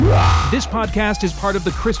This podcast is part of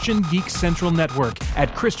the Christian Geek Central Network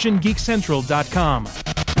at ChristianGeekCentral.com.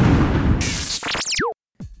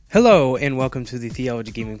 Hello, and welcome to the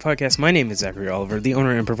Theology Gaming Podcast. My name is Zachary Oliver, the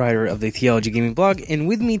owner and provider of the Theology Gaming blog, and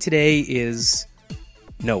with me today is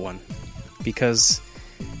no one. Because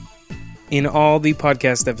in all the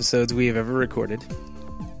podcast episodes we have ever recorded,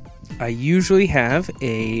 I usually have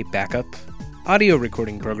a backup audio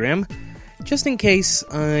recording program, just in case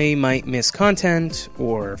I might miss content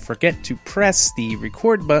or forget to press the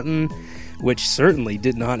record button, which certainly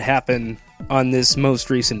did not happen on this most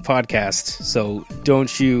recent podcast, so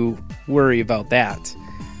don't you worry about that.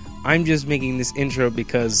 I'm just making this intro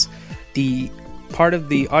because the part of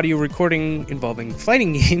the audio recording involving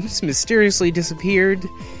fighting games mysteriously disappeared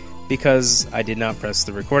because I did not press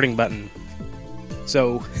the recording button.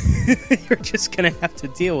 So, you're just gonna have to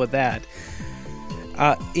deal with that.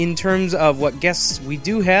 In terms of what guests we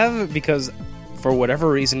do have, because for whatever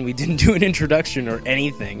reason we didn't do an introduction or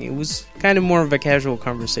anything, it was kind of more of a casual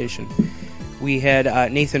conversation. We had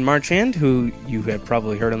Nathan Marchand, who you have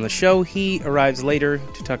probably heard on the show. He arrives later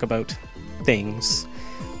to talk about things.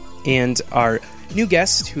 And our new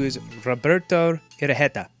guest, who is Roberto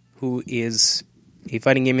Iraheta, who is a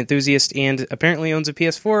fighting game enthusiast and apparently owns a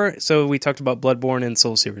PS4, so we talked about Bloodborne and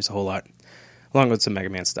Soul Series a whole lot, along with some Mega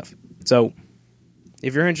Man stuff. So,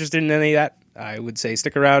 if you're interested in any of that, I would say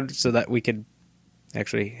stick around so that we could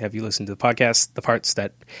actually have you listen to the podcast, the parts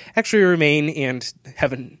that actually remain and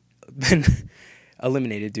haven't been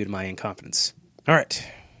eliminated due to my incompetence. All right.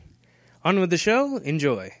 On with the show.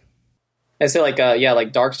 Enjoy. I say like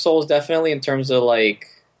Dark Souls definitely in terms of like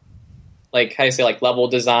how you say like level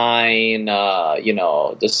design,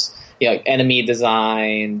 enemy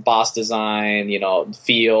design, boss design,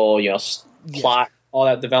 feel, plot, all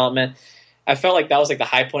that development. I felt like that was like the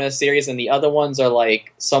high point of the series, and the other ones are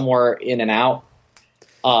like somewhere in and out.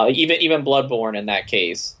 Even Bloodborne in that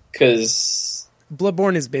case, because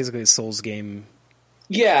Bloodborne is basically a Souls game.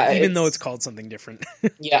 Yeah, even though it's called something different.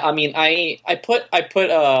 Yeah, I mean, I've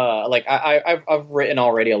written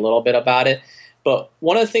already a little bit about it, but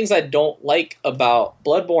one of the things I don't like about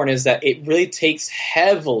Bloodborne is that it really takes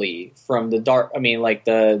heavily from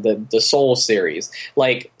the Souls series,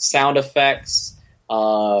 like sound effects,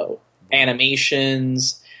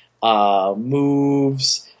 animations,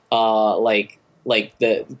 moves, like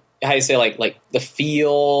the how you say like the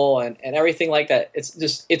feel and everything like that. It's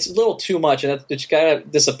a little too much, and that just kind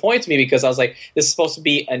of disappoints me because I was like, this is supposed to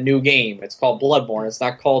be a new game. It's called Bloodborne. It's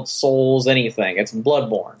not called Souls anything. It's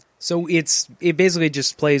Bloodborne. So it basically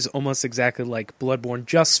just plays almost exactly like Bloodborne,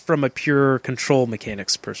 just from a pure control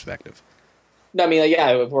mechanics perspective. No, I mean,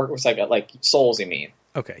 it works like Souls. You mean?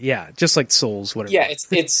 Okay, yeah, just like Souls, whatever. Yeah,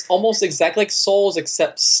 it's almost exactly like Souls,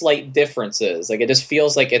 except slight differences. Like, it just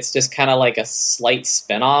feels like it's just kind of like a slight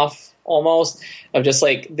spinoff, almost, of just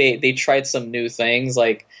like they tried some new things.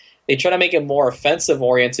 Like, they try to make it more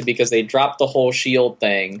offensive-oriented because they dropped the whole shield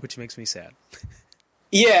thing. Which makes me sad.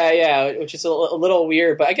 Yeah, which is a little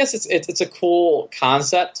weird, but I guess it's a cool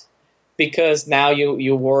concept. Because now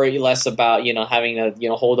you worry less about having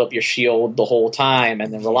to hold up your shield the whole time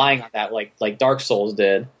and then relying on that like Dark Souls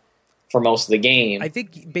did for most of the game. I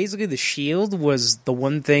think basically the shield was the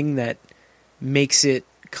one thing that makes it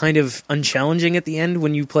kind of unchallenging at the end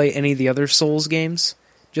when you play any of the other Souls games,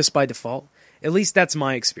 just by default. At least that's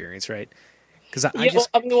my experience, right? Because it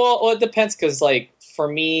depends. Because like for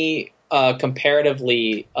me.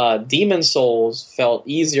 Comparatively, Demon Souls felt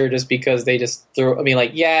easier just because they just threw. I mean,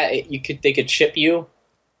 they could chip you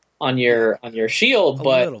on your shield,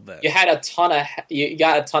 but you had you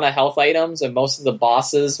got a ton of health items, and most of the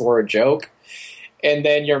bosses were a joke. And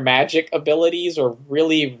then your magic abilities were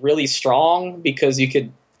really, really strong because you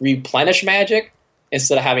could replenish magic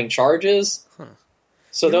instead of having charges. Huh.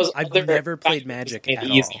 So I've never played magic at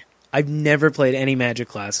all. I've never played any magic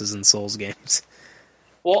classes in Souls games.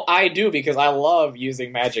 Well, I do because I love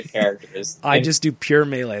using magic characters. I just do pure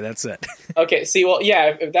melee, that's it. Okay, see, well,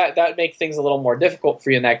 yeah, that makes things a little more difficult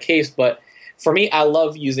for you in that case, but for me, I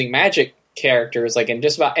love using magic characters, like in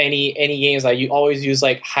just about any games. I always use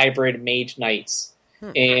like hybrid mage knights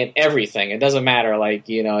and everything. It doesn't matter,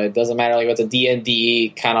 it doesn't matter like if it's a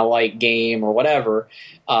D&D kind of like game or whatever.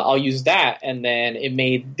 I'll use that, and then it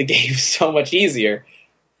made the game so much easier.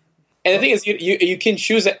 And the thing is, you can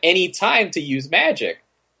choose at any time to use magic.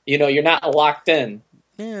 You're not locked in.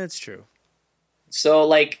 Yeah, that's true. So,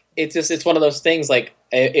 like, it's one of those things, like,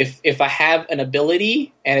 if I have an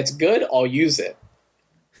ability and it's good, I'll use it.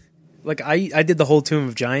 Like, I did the whole Tomb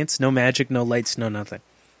of Giants. No magic, no lights, no nothing.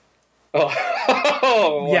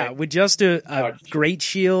 Oh, Yeah, with just a great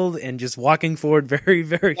shield and just walking forward very,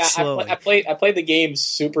 very slowly. I played the game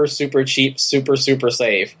super cheap, super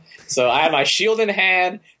safe. So I had my shield in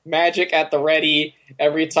hand, magic at the ready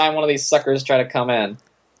every time one of these suckers try to come in.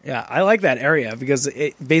 Yeah, I like that area because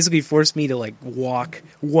it basically forced me to like walk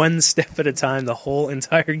one step at a time the whole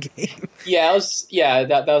entire game. Yeah,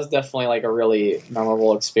 that was definitely like a really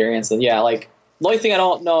memorable experience. And yeah, like the only thing I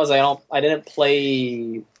don't know is I didn't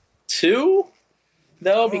play 2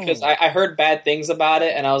 though because I heard bad things about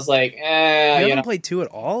it and I was like, You haven't played 2 at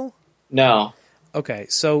all? No. Okay,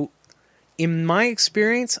 so in my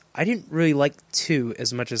experience, I didn't really like 2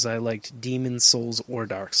 as much as I liked Demon's Souls or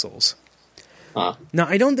Dark Souls. Huh. Now,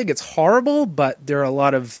 I don't think it's horrible, but there are a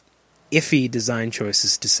lot of iffy design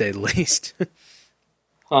choices, to say the least.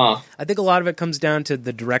 Huh. I think a lot of it comes down to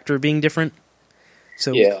the director being different.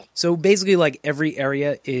 So basically, like, every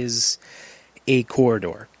area is a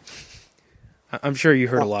corridor. I'm sure you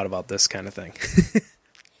heard a lot about this kind of thing.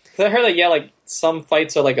 I heard that, like, some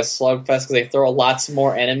fights are like a slugfest because they throw lots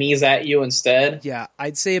more enemies at you instead. Yeah,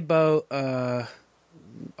 I'd say about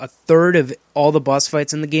a third of all the boss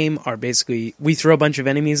fights in the game are basically, we throw a bunch of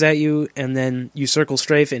enemies at you, and then you circle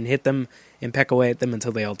strafe and hit them and peck away at them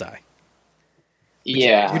until they all die.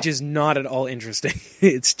 Which is not at all interesting.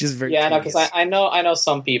 It's just very no, because I know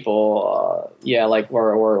some people, like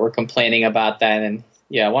were complaining about that, and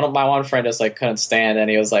my one friend just like couldn't stand it, and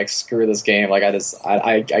he was like, "Screw this game! Like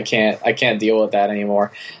I can't deal with that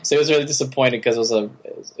anymore." So it was really disappointed because it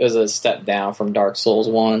was a step down from Dark Souls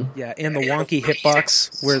 1. Yeah, and the wonky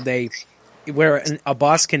hitbox where a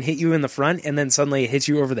boss can hit you in the front and then suddenly it hits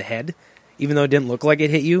you over the head, even though it didn't look like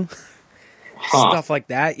it hit you. Stuff like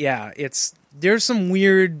that. Yeah, there's some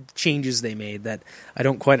weird changes they made that I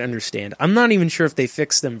don't quite understand. I'm not even sure if they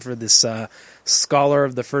fixed them for this Scholar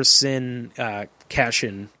of the First Sin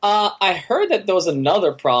cash-in. I heard that there was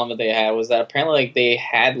another problem that they had was that apparently like they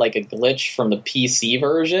had like a glitch from the PC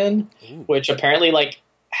version, which apparently like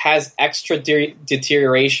has extra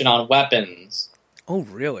deterioration on weapons. Oh,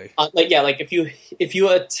 really? Like if you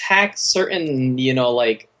attack certain,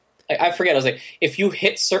 like I forget. I was like, if you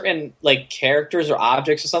hit certain like characters or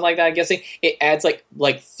objects or something like that, I'm guessing it adds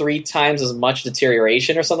like 3 times as much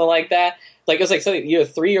deterioration or something like that. Like it was like something,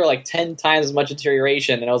 3 or like 10 times as much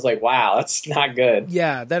deterioration, and I was like, wow, that's not good.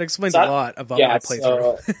 Yeah, that explains a lot about my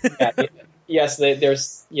playthrough. Yes, they're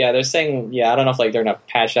saying I don't know if like they're gonna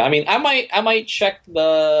patch that. I mean, I might check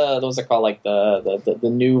those are called like the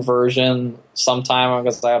new version sometime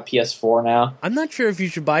because I have PS4 now. I'm not sure if you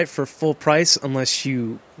should buy it for full price unless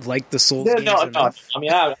you like the Souls games enough. I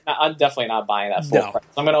mean, I'm definitely not buying that full price.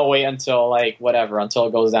 I'm gonna wait until until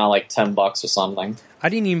it goes down like $10 or something. I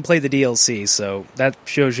didn't even play the DLC, so that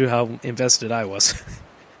shows you how invested I was.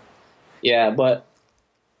 Yeah, but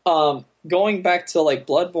going back to like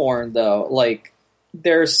Bloodborne though, like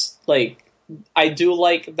there's like I do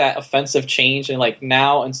like that offensive change, and like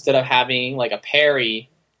now instead of having like a parry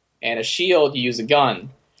and a shield, you use a gun.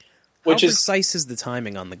 How precise is the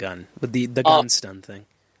timing on the gun with the gun stun thing?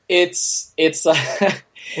 It's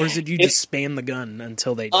or is it you just spam the gun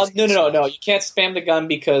until they just no, you can't spam the gun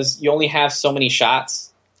because you only have so many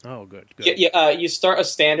shots. Oh, good. You start a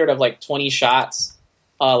standard of like 20 shots,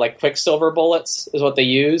 like Quicksilver bullets is what they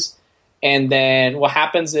use. And then what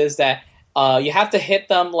happens is that you have to hit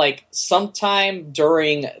them like sometime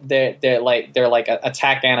during their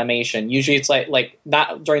attack animation. Usually it's like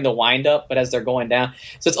not during the wind up, but as they're going down.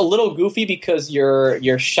 So it's a little goofy because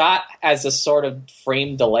your shot has a sort of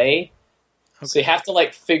frame delay. Okay. So you have to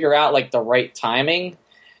like figure out like the right timing.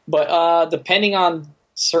 But depending on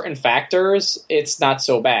certain factors, it's not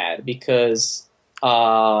so bad because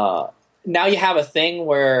now you have a thing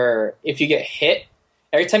where if you get hit,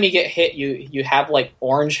 every time you get hit, you have like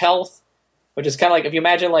orange health, which is kind of like if you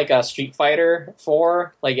imagine like a Street Fighter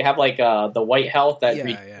 4, like you have like the white health that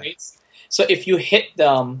recreates. So if you hit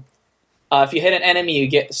them, if you hit an enemy, you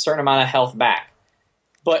get a certain amount of health back.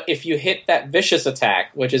 But if you hit that vicious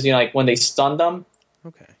attack, which is like when they stun them,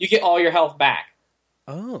 you get all your health back.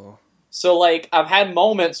 Oh. So like I've had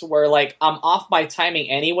moments where like I'm off my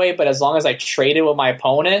timing anyway, but as long as I traded with my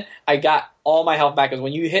opponent, I got all my health back. Because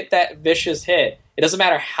when you hit that vicious hit, it doesn't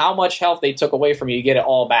matter how much health they took away from you, you get it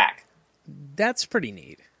all back. That's pretty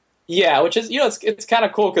neat. Yeah, which is it's kind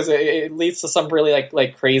of cool because it leads to some really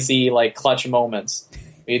like crazy like clutch moments.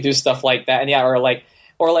 You do stuff like that, and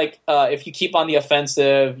if you keep on the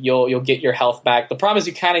offensive, you'll get your health back. The problem is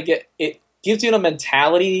you kind of it gives you a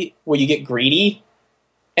mentality where you get greedy.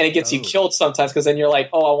 And it gets you killed sometimes because then you're like,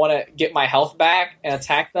 oh, I want to get my health back and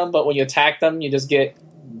attack them. But when you attack them, you just get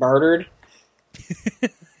murdered.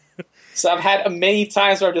 So I've had many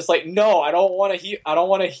times where I'm just like, no, I don't want to heal. I don't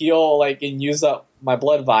want to heal like and use up my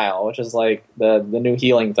blood vial, which is like the new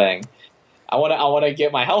healing thing. I want to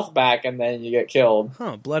get my health back, and then you get killed.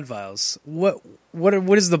 Huh? Blood vials. What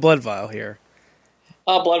is the blood vial here?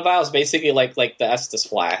 Blood vial is basically like the Estus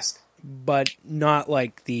flask, but not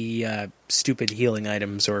like the stupid healing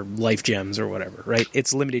items or life gems or whatever, right?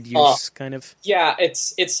 It's limited use, kind of. Yeah,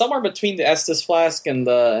 it's somewhere between the Estus flask and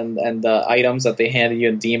the items that they handed you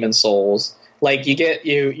in Demon Souls. Like you get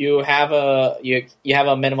you have a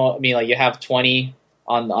minimum. I mean, like you have 20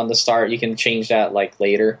 on the start. You can change that like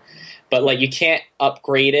later, but like you can't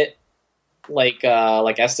upgrade it like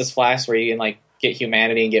Estus flask where you can like get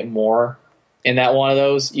humanity and get more in that one of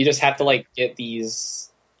those. You just have to like get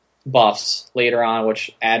these buffs later on,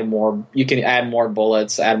 which add more. You can add more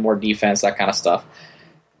bullets, add more defense, that kind of stuff.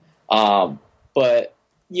 But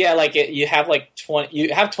yeah, like you have like 20.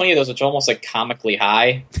 You have 20 of those, which are almost like comically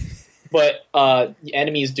high. But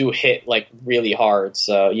enemies do hit like really hard,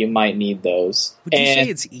 so you might need those. Would you say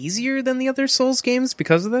it's easier than the other Souls games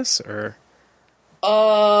because of this, or?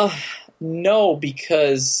 No,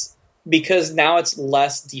 because now it's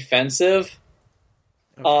less defensive.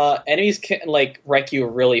 Okay. Enemies can like wreck you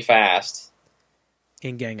really fast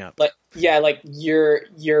and gang up. Like like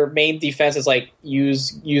your main defense is like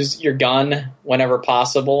use your gun whenever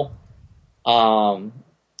possible.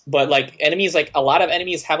 But like enemies, like a lot of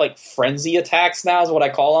enemies have like frenzy attacks now is what I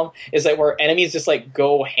call them. Is like where enemies just like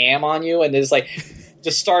go ham on you and just like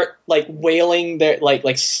just start like wailing their like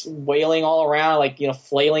wailing all around, like, you know,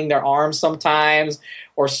 flailing their arms sometimes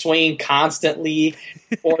or swinging constantly,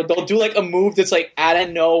 or they'll do like a move that's like out of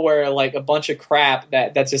nowhere, like a bunch of crap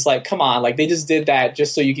that's just like, come on, like they just did that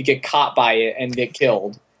just so you could get caught by it and get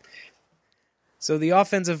killed. So the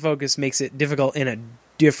offensive focus makes it difficult in a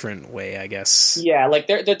different way, I guess. Yeah, like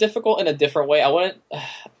they're difficult in a different way. I wouldn't.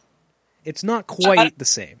 It's not quite the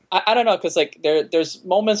same. I don't know, because like there's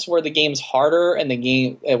moments where the game's harder and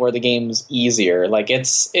where the game's easier. Like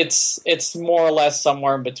it's more or less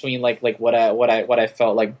somewhere in between, like what I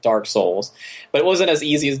felt like Dark Souls, but it wasn't as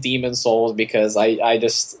easy as Demon Souls because I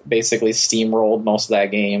just basically steamrolled most of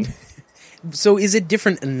that game. So is it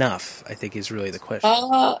different enough? I think is really the question.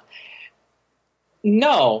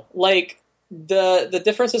 No, like. The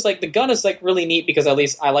difference is like the gun is like really neat because at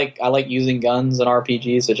least I like using guns in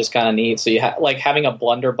RPGs, so it's just kind of neat. So you like having a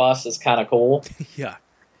blunderbuss is kind of cool. Yeah,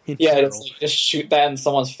 yeah, it's like just shoot that in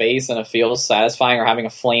someone's face and it feels satisfying. Or having a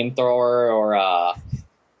flamethrower,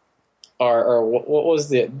 or what was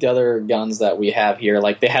the other guns that we have here?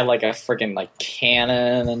 Like they had like a freaking like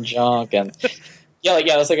cannon and junk, and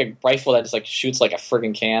it's like a rifle that just like shoots like a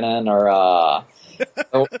freaking cannon, or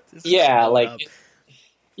yeah, like.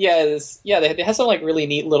 They have some like really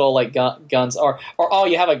neat little like guns, or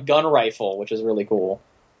you have a gun rifle, which is really cool.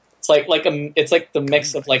 It's like it's like the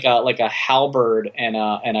mix of like a halberd and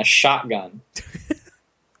a shotgun,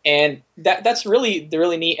 and that's really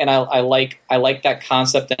neat. And I like that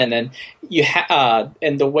concept. And then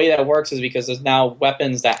and the way that works is because there's now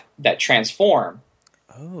weapons that transform.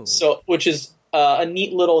 Oh, so which is a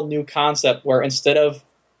neat little new concept where instead of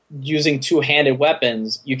using two-handed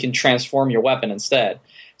weapons, you can transform your weapon instead.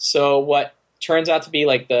 So what turns out to be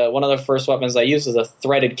like one of the first weapons I used is a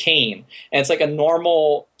threaded cane, and it's like a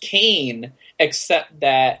normal cane, except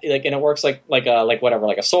that and it works like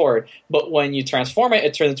a sword. But when you transform it,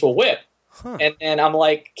 it turns into a whip, and I'm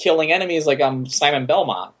like killing enemies like I'm Simon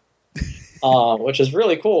Belmont, which is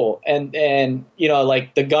really cool. And you know,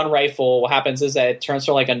 like the gun rifle, what happens is that it turns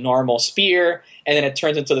from like a normal spear, and then it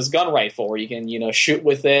turns into this gun rifle where you can shoot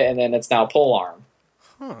with it, and then it's now pole arm.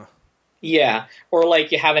 Huh. Yeah, or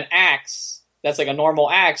like you have an axe that's like a normal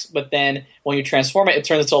axe, but then when you transform it, it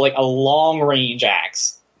turns into like a long range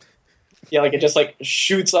axe. Yeah, like it just like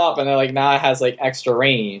shoots up, and then like now it has like extra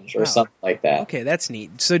range or something like that. Okay, that's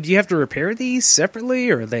neat. So do you have to repair these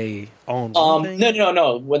separately, or are they all in one thing?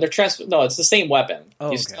 No. When they're no, it's the same weapon.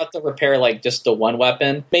 You just have to repair like just the one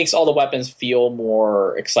weapon. Makes all the weapons feel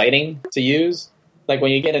more exciting to use. Like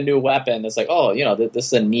when you get a new weapon, it's like, oh, this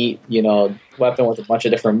is a neat, weapon with a bunch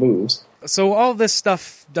of different moves. So all this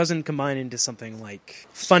stuff doesn't combine into something like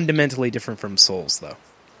fundamentally different from Souls, though.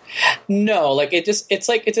 No, like it's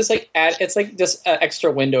like just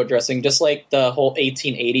extra window dressing, just like the whole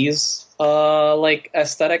 1880s like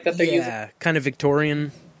aesthetic that they're using. Yeah, kind of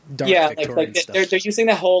Victorian, dark Victorian like stuff. They're using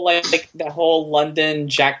that whole like that whole London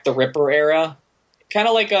Jack the Ripper era, kind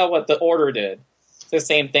of like what the Order did. It's the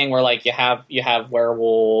same thing where like you have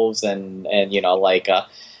werewolves and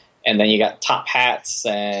and then you got top hats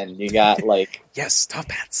and you got like yes,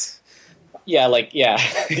 top hats. Yeah,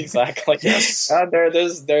 exactly. Yes.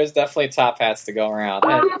 There's definitely top hats to go around.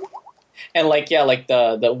 and like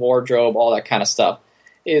the wardrobe, all that kind of stuff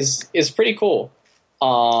is pretty cool.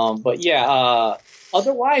 But yeah,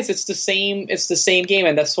 otherwise it's the same game,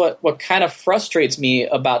 and that's what kind of frustrates me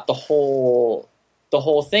about the whole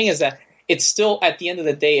thing is that it's still, at the end of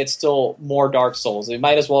the day, it's still more Dark Souls. We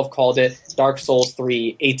might as well have called it Dark Souls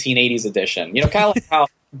 3 1880s edition. You know, kind of like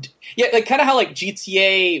how like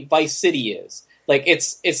GTA Vice City is. Like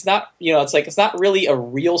it's not, you know, it's not really a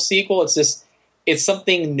real sequel. It's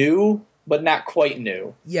something new, but not quite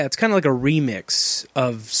new. Yeah, it's kind of like a remix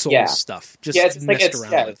of Souls stuff. Just messed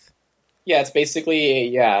around with. Yeah, it's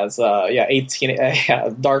basically Dark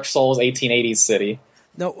Souls 1880s city.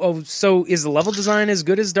 No, so is the level design as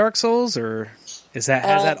good as Dark Souls, or has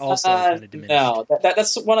that also kind of diminished? No,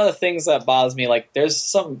 that's one of the things that bothers me. Like, there's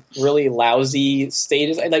some really lousy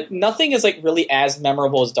stages. Like, nothing is like really as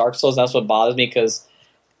memorable as Dark Souls. That's what bothers me because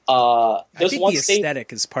I think the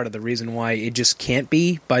aesthetic is part of the reason why it just can't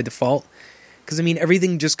be by default. Because I mean,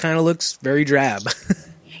 everything just kind of looks very drab.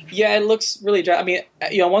 Yeah, it looks really drab. I mean,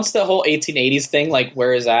 you know, once the whole 1880s thing like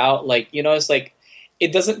wears out, like, you know, it's like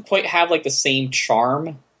it doesn't quite have like the same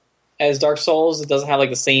charm as Dark Souls. It doesn't have like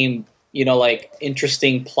the same, you know, like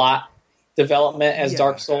interesting plot development as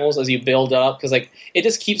Dark Souls as you build up, because like it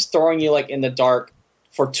just keeps throwing you like in the dark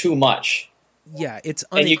for too much. Yeah, it's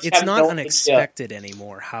not unexpected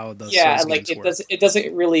anymore how those Souls like games work. It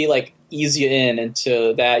doesn't really like ease you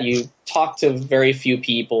into that. You talk to very few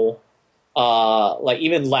people, like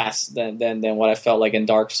even less than what I felt like in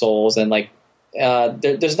Dark Souls, and like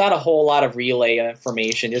there's not a whole lot of relay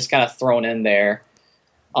information just kind of thrown in there.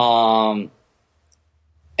 And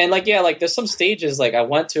like there's some stages like I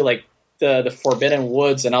went to like the Forbidden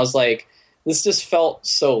Woods, and I was like, this just felt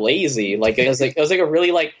so lazy. Like it was a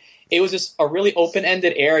really like. It was just a really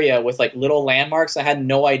open-ended area with like little landmarks. I had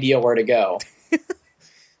no idea where to go, and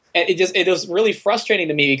it was really frustrating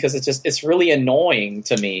to me because it's really annoying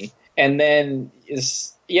to me. And then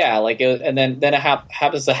and then it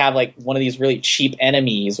happens to have like one of these really cheap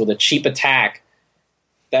enemies with a cheap attack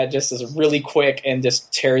that just is really quick and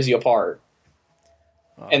just tears you apart.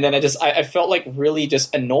 Oh. And then I felt like really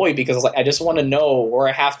just annoyed because I was like, I just want to know where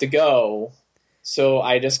I have to go, so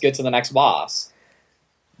I just get to the next boss.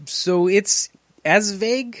 So it's as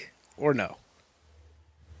vague, or no?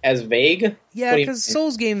 As vague? Yeah, because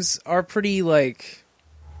Souls games are pretty, like,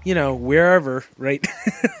 you know, wherever, right?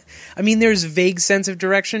 I mean, there's vague sense of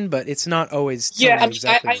direction, but it's not always. Yeah, I mean,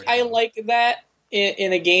 exactly I like that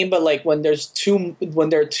in a game, but like when they're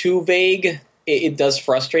too vague, it does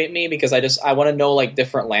frustrate me because I want to know like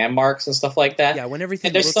different landmarks and stuff like that. Yeah, when everything.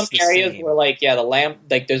 And there's some areas where like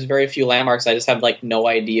there's very few landmarks. I just have like no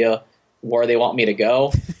idea where they want me to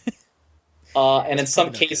go. And in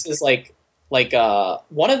some cases, like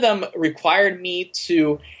one of them required me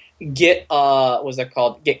to get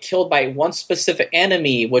get killed by one specific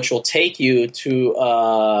enemy, which will take you to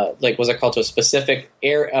to a specific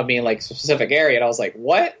area. I mean, like specific area. And I was like,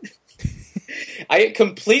 what? I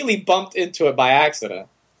completely bumped into it by accident.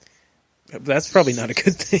 That's probably not a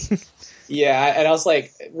good thing. Yeah, and I was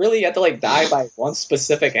like, really, you have to like die by one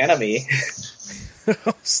specific enemy?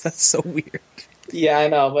 That's so weird. Yeah, I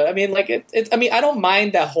know, but I mean, like I mean, I don't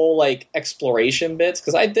mind that whole like exploration bits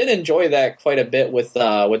because I did enjoy that quite a bit with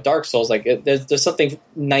Dark Souls. Like, there's something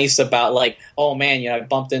nice about like, oh man, you know, I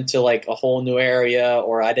bumped into like a whole new area,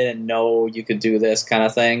 or I didn't know you could do this kind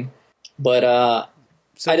of thing. But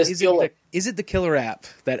so I just feel like, is it the killer app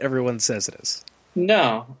that everyone says it is?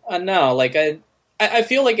 No. Like I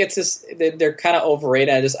feel like it's just they're kind of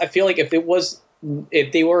overrated. I feel like if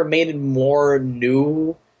they were made more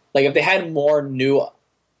new, like if they had more new,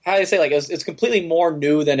 how do I say, like it's completely more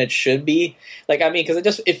new than it should be. Like, I mean,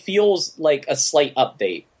 because it feels like a slight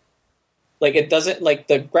update. Like it doesn't, like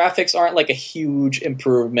the graphics aren't like a huge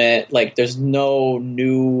improvement. Like there's no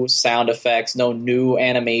new sound effects, no new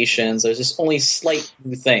animations. There's just only slight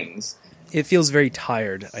new things. It feels very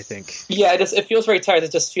tired, I think. Yeah, it feels very tired.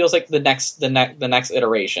 It just feels like the next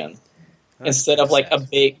iteration. Instead of like a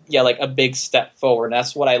big step forward. And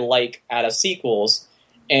that's what I like out of sequels.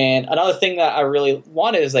 And another thing that I really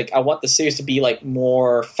wanted is like I want the series to be like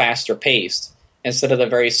more faster paced instead of the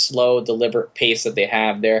very slow, deliberate pace that they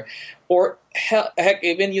have there. Or heck,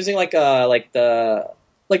 they've been using like the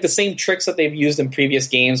same tricks that they've used in previous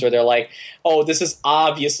games where they're like, oh, this is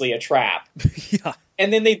obviously a trap. Yeah.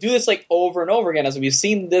 And then they do this like over and over again, as we've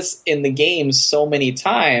seen this in the games so many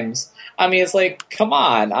times. I mean, it's like, come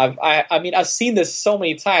on. I've seen this so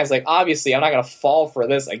many times. Like, obviously, I'm not going to fall for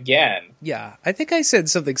this again. Yeah, I think I said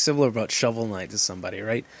something similar about Shovel Knight to somebody,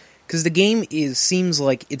 right? Because the game seems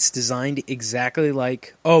like it's designed exactly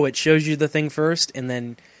like, oh, it shows you the thing first, and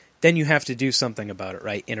then then you have to do something about it,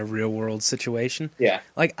 right? In a real world situation. Yeah.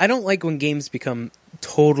 Like, I don't like when games become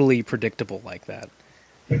totally predictable like that.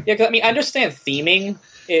 Yeah, 'cause, I mean, I understand theming.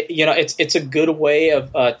 It's a good way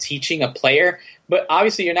of teaching a player, but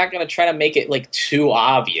obviously you're not going to try to make it like too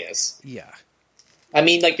obvious. Yeah. I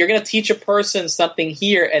mean, like, you're going to teach a person something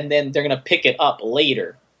here, and then they're going to pick it up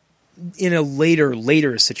later. In a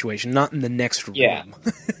later situation, not in the next room. Yeah.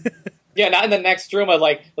 Yeah, not in the next room. Of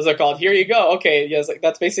like, what's it called? Here you go. Okay, yeah, it's like,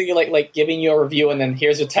 that's basically like giving you a review, and then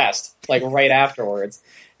here's your test, like right afterwards.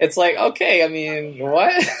 It's like, okay, I mean,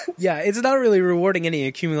 what? Yeah, it's not really rewarding any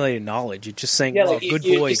accumulated knowledge. It's just saying, Yeah, oh, like, good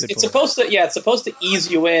boy, it's good boy. supposed to. Yeah, it's supposed to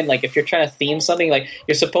ease you in. Like, if you're trying to theme something, like,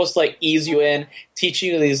 you're supposed to like ease you in, teach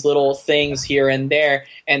you these little things here and there,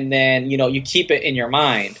 and then you keep it in your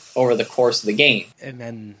mind over the course of the game. And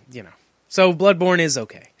then so Bloodborne is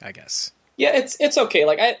okay, I guess. Yeah, it's okay.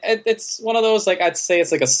 Like, it's one of those, like, I'd say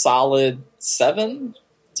it's like a solid 7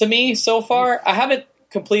 to me so far. I haven't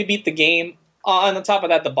completely beat the game. On the top of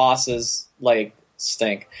that, the bosses like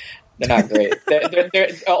stink. They're not great.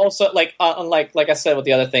 they're also like unlike I said with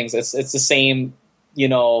the other things. It's the same,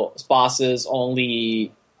 bosses,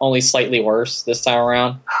 only slightly worse this time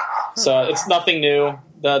around. So it's nothing new.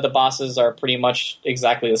 The bosses are pretty much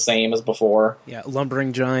exactly the same as before. Yeah,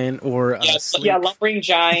 lumbering giant or lumbering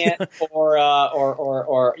giant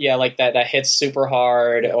or like that hits super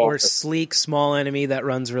hard or sleek small enemy that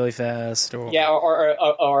runs really fast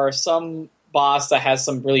or some boss that has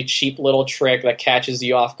some really cheap little trick that catches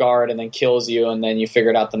you off guard and then kills you, and then you figure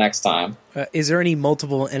it out the next time. Is there any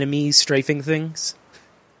multiple enemy strafing things?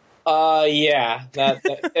 Yeah, that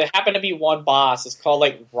it happened to be one boss. It's called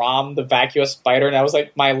like Rom the Vacuous Spider, and that was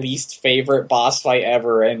like my least favorite boss fight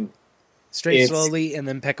ever. And strafe slowly and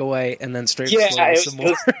then peck away and then strafe slowly some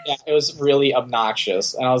more. It was really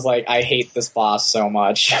obnoxious, and I was like, I hate this boss so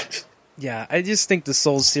much. Yeah, I just think the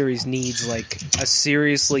Souls series needs like a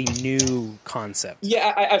seriously new concept.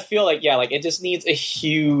 Yeah, I feel like it just needs a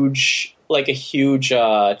huge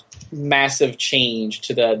massive change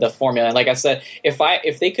to the formula. And like I said,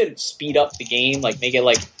 if they could speed up the game, like make it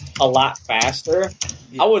like a lot faster,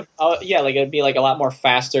 yeah. I would it'd be like a lot more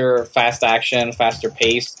faster, fast action, faster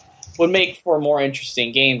paced, would make for a more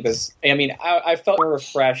interesting game. Because I mean, I felt more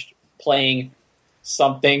refreshed playing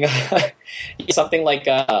something like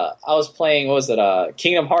I was playing, what was it,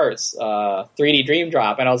 Kingdom Hearts 3D Dream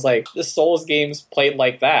Drop, and I was like, this Souls game's played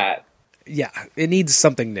like that. Yeah, it needs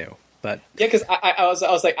something new. But yeah, because I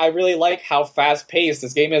was like, I really like how fast paced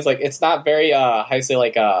this game is. Like, it's not very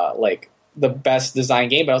like the best design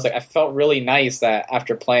game, but I was like, I felt really nice that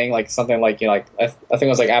after playing like something like I think it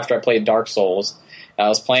was like after I played Dark Souls, I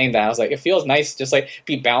was playing that. I was like, it feels nice, just like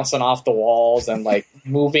be bouncing off the walls and like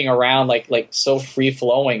moving around like so free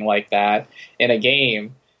flowing like that in a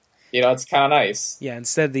game. It's kind of nice. Yeah,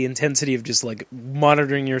 instead the intensity of just like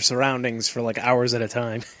monitoring your surroundings for like hours at a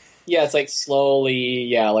time. Yeah, it's like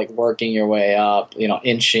slowly, like working your way up,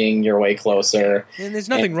 inching your way closer. And there's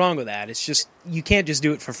nothing wrong with that. It's just you can't just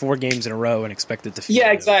do it for 4 games in a row and expect it to feel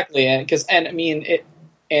good. Exactly. And I mean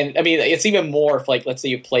it's even more if, like, let's say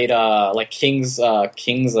you played like King's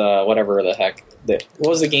whatever the heck. What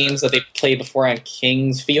was the games that they played before on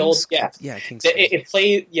King's Field? King's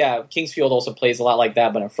Field. King's Field also plays a lot like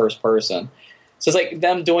that, but in first person. So it's like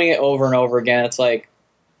them doing it over and over again. It's like,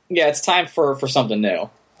 it's time for something new.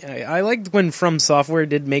 I liked when From Software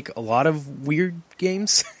did make a lot of weird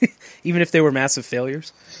games, even if they were massive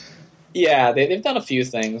failures. Yeah, they've done a few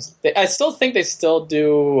things. I still think they still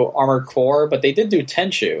do Armored Core, but they did do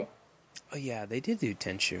Tenchu. Oh yeah, they did do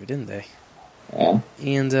Tenchu, didn't they? Yeah.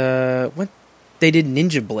 And they did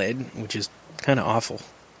Ninja Blade, which is kind of awful.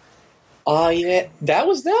 Yeah, that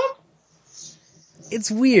was them? It's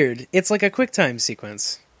weird. It's like a QuickTime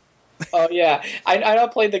sequence. Oh yeah, I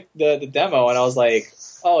played the demo and I was like,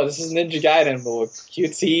 oh, this is Ninja Gaiden but with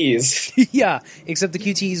QTEs. Yeah, except the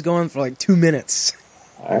QTEs go on for like 2 minutes.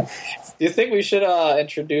 Right. Do you think we should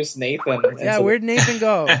introduce Nathan? Yeah, where'd Nathan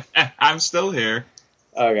go? I'm still here.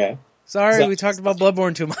 Okay. Sorry, we talked about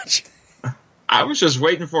Bloodborne too much. I was just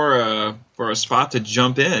waiting for a spot to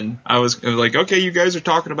jump in. I was like, okay, you guys are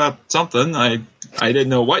talking about something. I didn't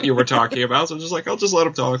know what you were talking about, so I was just like, I'll just let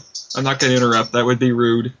them talk. I'm not going to interrupt. That would be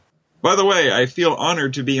rude. By the way, I feel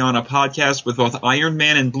honored to be on a podcast with both Iron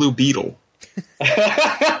Man and Blue Beetle.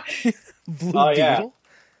 Blue Beetle?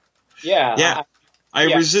 Yeah.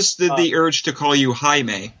 I resisted the urge to call you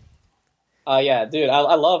Jaime. Yeah, dude,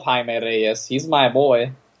 I love Jaime Reyes. He's my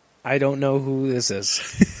boy. I don't know who this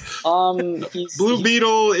is. Blue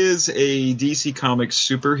Beetle is a DC Comics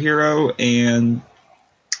superhero, and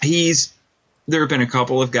he's there have been a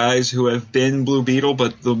couple of guys who have been Blue Beetle,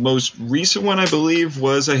 but the most recent one, I believe,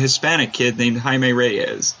 was a Hispanic kid named Jaime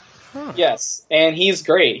Reyes. Huh. Yes, and he's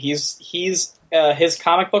great. He's his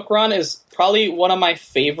comic book run is probably one of my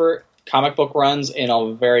favorite comic book runs in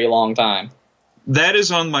a very long time. That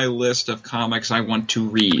is on my list of comics I want to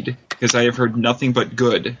read, because I have heard nothing but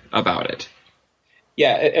good about it.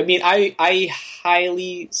 Yeah, I mean, I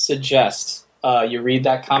highly suggest you read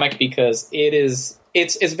that comic because it's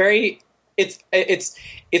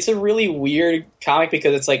a really weird comic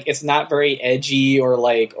because it's like it's not very edgy or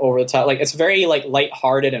like over the top. Like it's very like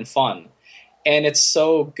lighthearted and fun, and it's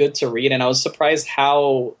so good to read. And I was surprised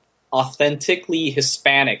how authentically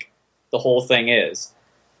Hispanic the whole thing is.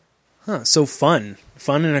 Huh, so fun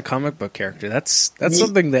in a comic book character. That's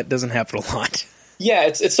something that doesn't happen a lot. Yeah,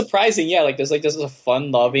 it's surprising. Yeah, like this is a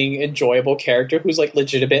fun-loving, enjoyable character who's like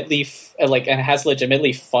legitimately and has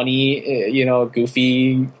legitimately funny,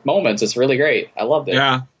 goofy moments. It's really great. I loved it.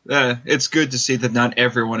 Yeah, it's good to see that not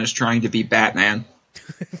everyone is trying to be Batman.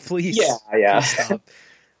 Please, yeah. Please stop.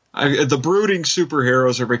 The brooding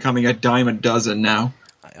superheroes are becoming a dime a dozen now.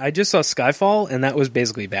 I just saw Skyfall, and that was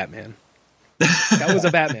basically Batman. That was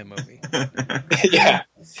a Batman movie. Yeah.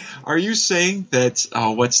 Are you saying that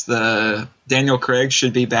Daniel Craig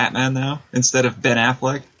should be Batman now instead of Ben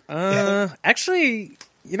Affleck? Actually,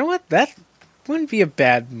 you know what? That wouldn't be a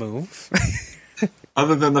bad move.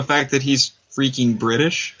 Other than the fact that he's freaking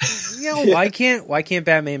British. Why can't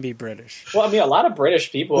Batman be British? Well, I mean, a lot of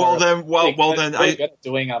British people. Good at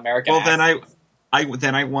doing American. Well, accents.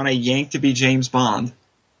 then I want a Yank to be James Bond.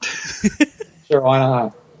 Sure, why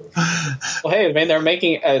not? Well, hey, man,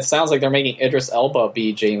 it sounds like they're making Idris Elba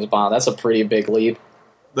be James Bond. That's a pretty big leap.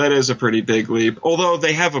 That is a pretty big leap. Although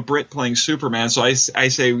they have a Brit playing Superman, so I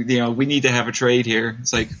say, we need to have a trade here.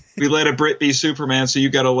 It's like, we let a Brit be Superman, so you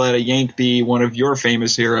got to let a Yank be one of your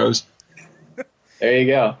famous heroes. There you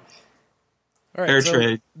go. All right, Fair so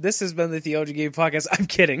trade. This has been the Theology Game Podcast. I'm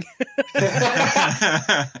kidding.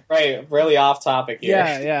 Right, really off topic here.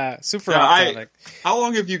 Yeah, super off topic. How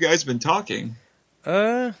long have you guys been talking?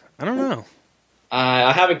 I don't know.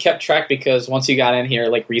 I haven't kept track because once you got in here,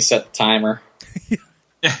 like reset the timer.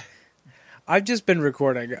 I've just been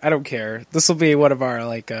recording. I don't care. This will be one of our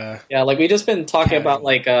Yeah, like we just been talking about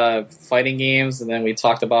fighting games, and then we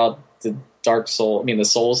talked about the the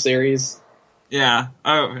Soul series. Yeah,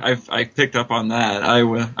 I picked up on that. I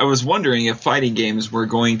was wondering if fighting games were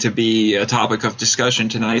going to be a topic of discussion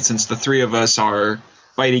tonight, since the three of us are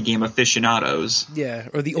fighting game aficionados. Yeah,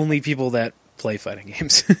 or the only people that play fighting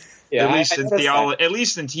games. Yeah, at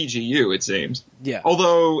least in TGU, it seems. Yeah.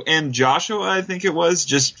 Although, and Joshua, I think it was,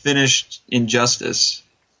 just finished Injustice.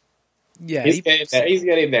 Yeah, he's getting there. He's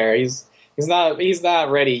getting there. He's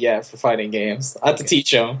not ready yet for fighting games. I have to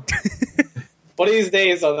teach him. One of these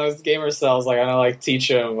days on those gamer cells, I'm gonna teach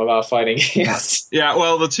him about fighting games. Yeah,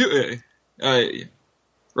 well, the two,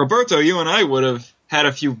 Roberto, you and I would have had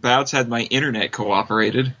a few bouts had my internet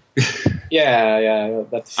cooperated. Yeah,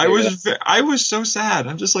 that's. I was so sad.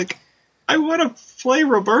 I'm just like, I want to play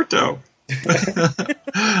Roberto.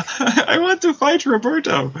 I want to fight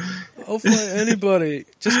Roberto. I'll fight anybody.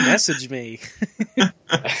 Just message me.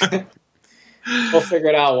 We'll figure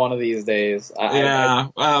it out one of these days. I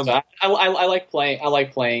like playing. I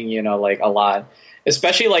like playing. A lot,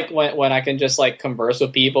 especially when I can just converse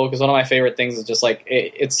with people. Because one of my favorite things is just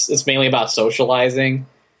it's mainly about socializing.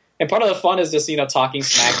 And part of the fun is just, talking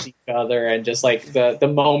smack to each other and just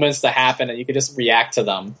the moments that happen and you can just react to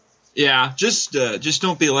them. Yeah, just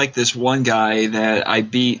don't be like this one guy that I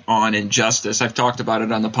beat on Injustice. I've talked about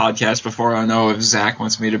it on the podcast before. I don't know if Zach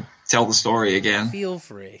wants me to tell the story again. Feel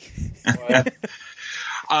free.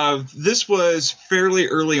 This was fairly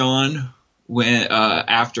early on when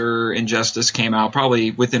after Injustice came out,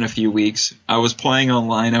 probably within a few weeks. I was playing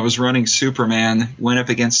online. I was running Superman, went up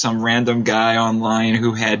against some random guy online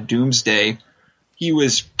who had Doomsday. He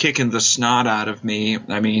was kicking the snot out of me.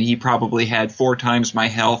 I mean, he probably had 4 times my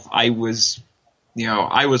health. I was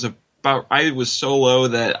so low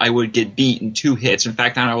that I would get beat in 2 hits. In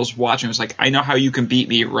fact, I was watching. I was like, I know how you can beat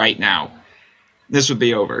me right now. This would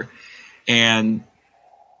be over. And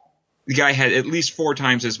the guy had at least 4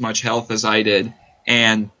 times as much health as I did.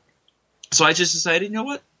 And so I just decided, you know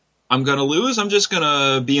what? I'm going to lose. I'm just going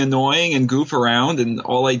to be annoying and goof around. And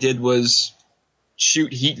all I did was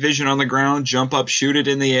shoot heat vision on the ground, jump up, shoot it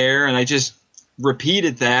in the air. And I just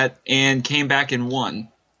repeated that and came back and won.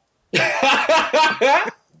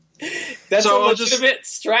 That's a legitimate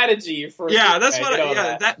strategy for. Yeah, that's what.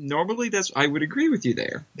 I would agree with you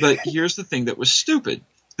there. But here's the thing that was stupid.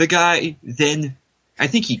 The guy then, I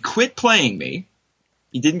think he quit playing me,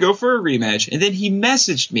 He didn't go for a rematch, and then he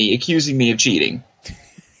messaged me accusing me of cheating.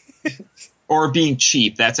 Or being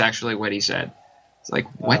cheap. That's actually what he said. It's like,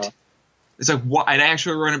 what? Oh. It's like, what? And I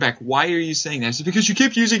actually wrote him back, why are you saying that? It's because you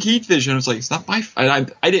kept using heat vision. It's like, it's not my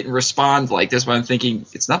fault. I didn't respond like this, but I'm thinking,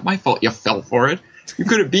 it's not my fault you fell for it. You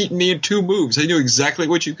could have beaten me in 2 moves. I knew exactly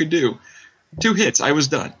what you could do. 2 hits, I was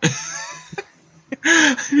done.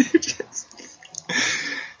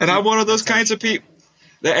 And I'm one of those kinds of people.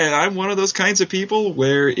 And I'm one of those kinds of people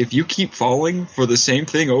where if you keep falling for the same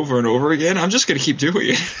thing over and over again, I'm just going to keep doing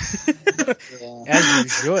it. Yeah. As you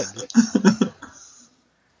should.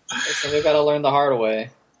 So we got to learn the hard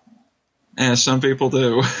way. And some people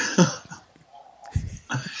do.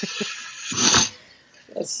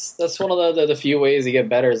 That's one of the few ways you get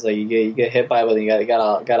better is like you get hit by it, but you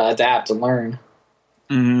gotta adapt and learn.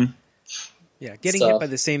 Mm-hmm. Yeah, getting hit by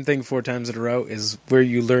the same thing 4 times in a row is where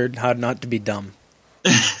you learn how not to be dumb.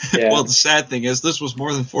 Yeah. Well, the sad thing is this was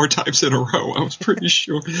more than 4 times in a row. I was pretty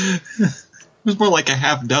sure. It was more like a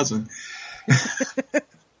half dozen.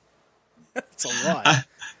 That's a lot.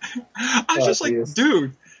 I was just like,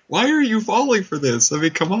 dude, why are you falling for this? I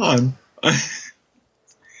mean, come on.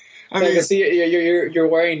 I mean, see, you're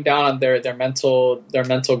wearing down on their mental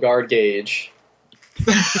guard gauge.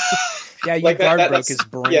 Yeah, you Like guard broke his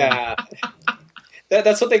brain. Yeah,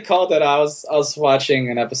 that's what they called it. I was watching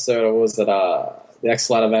an episode of, was it The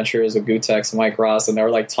Excellent Adventures of Gutex and Mike Ross, and they were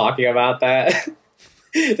like talking about that.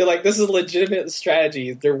 They're like, this is a legitimate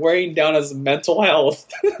strategy. They're wearing down his mental health.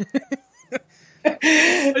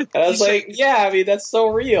 And I was like, yeah, I mean, that's so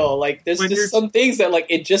real. Like, there's just some things that, like,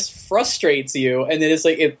 it just frustrates you, and then it's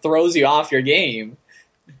like, it throws you off your game.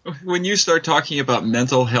 When you start talking about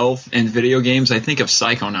mental health and video games, I think of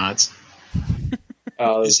Psychonauts.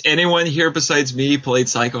 Has anyone here besides me played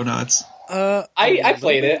Psychonauts? I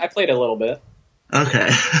played it. I played it a little bit. Okay.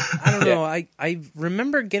 I don't know. I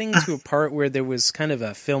remember getting to a part where there was kind of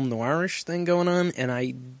a film noirish thing going on, and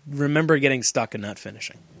I remember getting stuck and not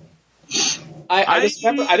finishing. I just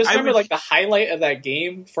remember like the highlight of that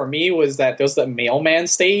game for me was that there was the mailman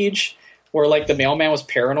stage where like the mailman was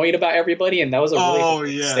paranoid about everybody, and that was a really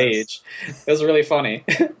funny stage. It was really funny.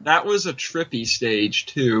 That was a trippy stage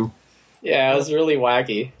too. Yeah, it was really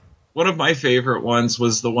wacky. One of my favorite ones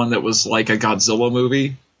was the one that was like a Godzilla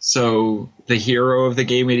movie. So the hero of the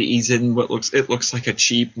game, he's in what looks like a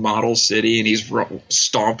cheap model city, and he's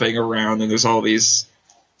stomping around, and there's all these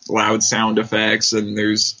loud sound effects, and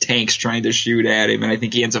there's tanks trying to shoot at him, and I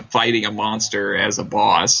think he ends up fighting a monster as a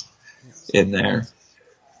boss in there.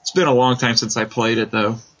 It's been a long time since I played it,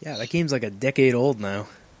 though. Yeah, that game's like a decade old now.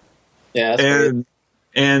 Yeah, that's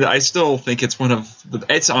and I still think it's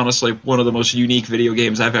it's honestly one of the most unique video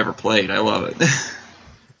games I've ever played. I love it.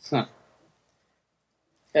 Huh.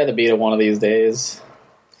 I had to beat it one of these days.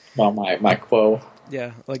 Well, my quo.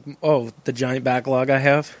 Yeah, like, the giant backlog I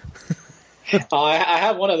have. I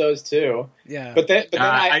have one of those too. Yeah, but then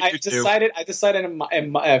I decided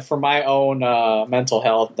for my own mental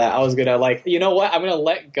health that I was gonna, like, you know what, I'm gonna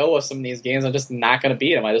let go of some of these games. I'm just not gonna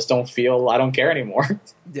beat them. I don't care anymore.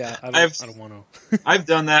 Yeah, I don't want to. I've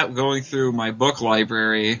done that going through my book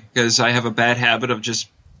library because I have a bad habit of just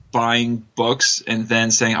buying books and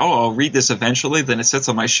then saying, "Oh, I'll read this eventually." Then it sits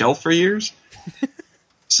on my shelf for years.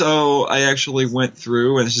 So I actually went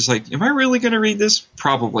through, and it's just like, am I really going to read this?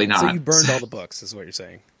 Probably not. So you burned all the books, is what you're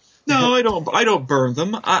saying? No, I don't. I don't burn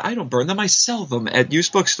them. I don't burn them. I sell them at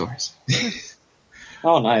used bookstores.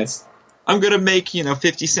 Oh, nice. I'm going to make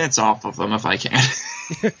 50 cents off of them if I can.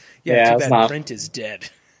 Yeah, too bad print is dead.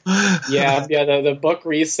 Yeah. The book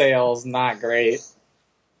resale is not great.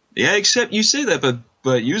 Yeah, except you say that,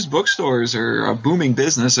 but used bookstores are a booming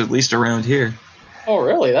business, at least around here. Oh,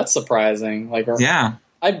 really? That's surprising. Like, yeah.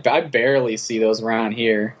 I barely see those around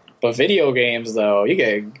here. But video games, though, you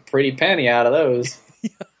get a pretty penny out of those.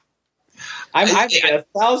 I get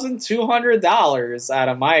 $1,200 out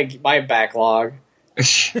of my backlog.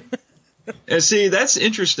 And see, that's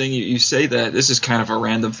interesting. You say that. This is kind of a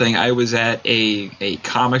random thing. I was at a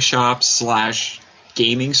comic shop /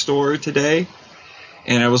 gaming store today,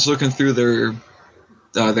 and I was looking through their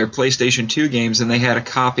PlayStation 2 games, and they had a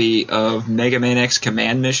copy of Mega Man X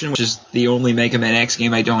Command Mission, which is the only Mega Man X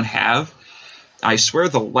game I don't have. I swear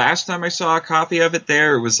the last time I saw a copy of it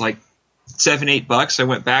there, it was like $7-8. I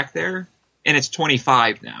went back there, and it's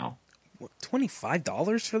 $25 now. What,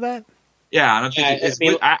 $25 for that? Yeah, and I'm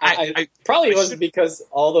thinking, I probably wasn't because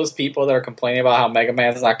all those people that are complaining about how Mega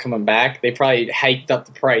Man's not coming back, they probably hiked up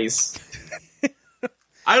the price.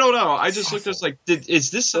 I don't know. I just looked at like,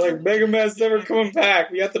 is this like Mega Man's never coming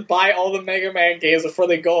back? We have to buy all the Mega Man games before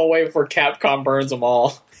they go away, before Capcom burns them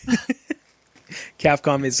all.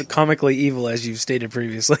 Capcom is comically evil, as you've stated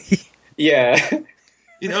previously. Yeah.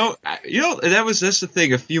 That's the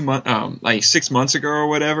thing. A few months, like 6 months ago or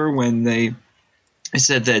whatever, when they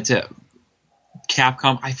said that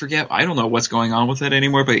Capcom, I forget, I don't know what's going on with it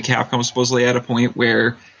anymore, but Capcom was supposedly at a point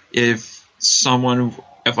where if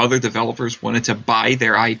other developers wanted to buy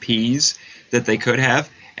their IPs, that they could have.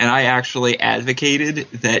 And I actually advocated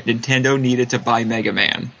that Nintendo needed to buy Mega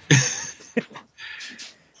Man.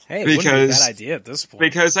 Hey, it wouldn't be a bad idea at this point.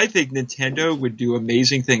 Because I think Nintendo would do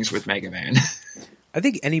amazing things with Mega Man. I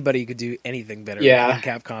think anybody could do anything better Yeah. than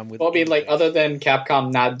Capcom. With Well, I mean, like, other than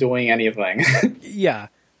Capcom not doing anything. Yeah.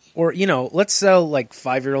 Or, let's sell,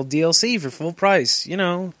 5-year-old DLC for full price.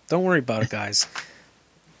 Don't worry about it, guys.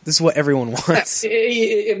 This is what everyone wants.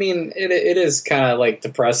 I mean, it is kind of,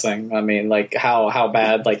 depressing. I mean, how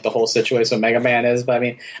bad, the whole situation with Mega Man is. But, I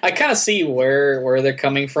mean, I kind of see where they're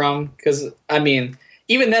coming from. Because, I mean,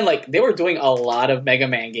 even then, they were doing a lot of Mega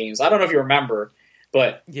Man games. I don't know if you remember,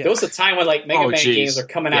 but there was a time when, Mega Man games are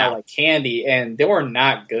coming out like candy, and they were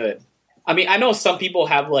not good. I mean, I know some people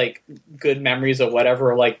have good memories of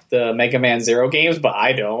whatever, the Mega Man Zero games, but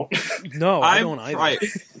I don't. No, I don't either.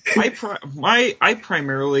 I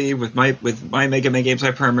primarily with my Mega Man games,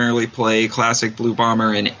 I primarily play Classic Blue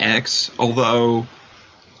Bomber and X. Although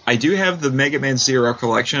I do have the Mega Man Zero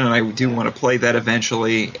collection, and I do want to play that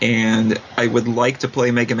eventually. And I would like to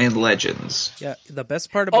play Mega Man Legends. Yeah, the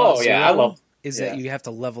best part about Zero is that Yeah. you have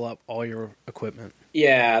to level up all your equipment.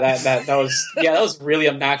 Yeah, that was really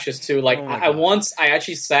obnoxious too. I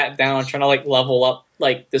actually sat down trying to level up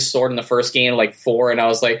this sword in the first game 4, and I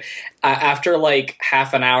was after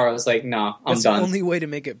half an hour I was no, I'm That's done. The only way to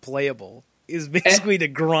make it playable is basically to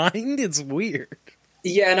grind. It's weird.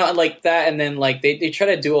 Yeah, no, that, and then they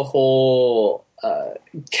try to do a whole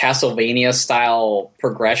Castlevania style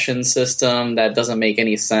progression system that doesn't make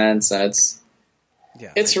any sense, and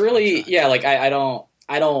it's really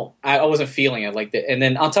I wasn't feeling it and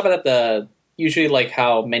then on top of that, usually like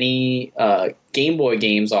how many Game Boy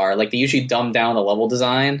games are, like they usually dumb down the level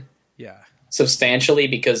design substantially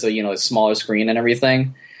because of, you know, the smaller screen and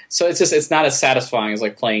everything. So it's not as satisfying as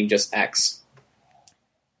like playing just X.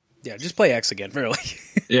 Yeah, just play X again, really.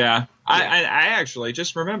 Yeah. I actually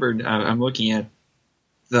just remembered. I'm looking at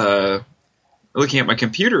my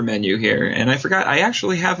computer menu here, and I forgot I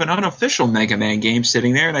actually have an unofficial Mega Man game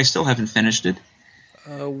sitting there, and I still haven't finished it.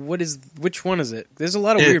 Which one is it? There's a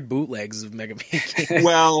lot of weird bootlegs of Mega Man games.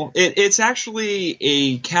 Well, it's actually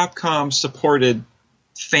a Capcom supported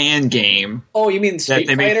fan game. Oh, you mean Street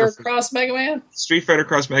Fighter Cross Mega Man? Street Fighter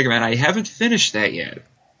Cross Mega Man. I haven't finished that yet.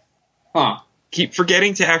 Huh. Keep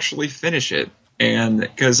forgetting to actually finish it, and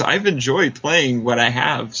because I've enjoyed playing what I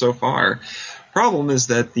have so far. Problem is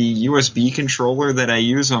that the USB controller that I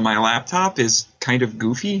use on my laptop is kind of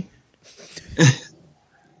goofy.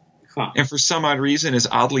 Huh. And for some odd reason is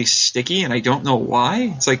oddly sticky, and I don't know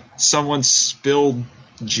why. It's like someone spilled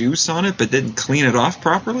juice on it but didn't clean it off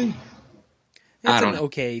properly. It's an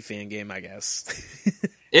okay fan game, I guess.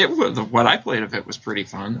 What I played of it was pretty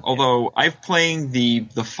fun. Although I've playing the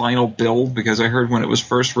final build because I heard when it was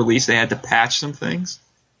first released they had to patch some things.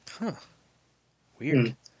 Huh.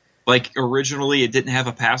 Weird. Like originally it didn't have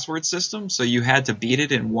a password system, so you had to beat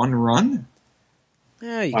it in one run.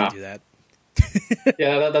 Yeah, you can do that.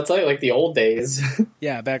 Yeah, that's like the old days.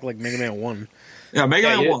 Yeah, back like Mega Man 1. Yeah, Mega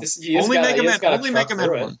Man 1. Only Mega Man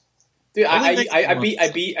 1. Dude,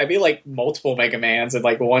 I beat like multiple Mega Mans in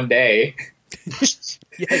like one day.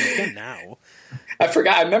 Yeah, you can now. I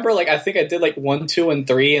forgot. I remember like I think I did like 1, 2, and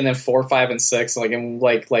 3, and then 4, 5, and 6 like in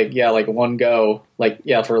like one go.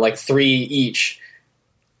 For like 3 each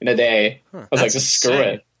in a day. Huh. I was like, just screw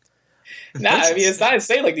it. Nah, I mean it's not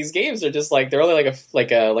insane. Like these games are just like they're only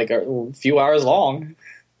like a few hours long.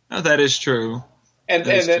 Oh, that is true. And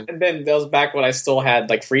then that was back when I still had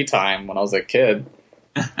like free time when I was a kid.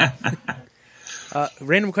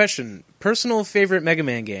 Random question. Personal favorite Mega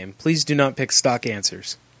Man game. Please do not pick stock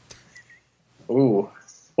answers. Ooh.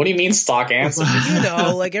 What do you mean stock answers? You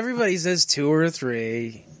know, like everybody says 2 or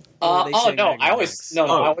 3. Okay.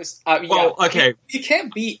 You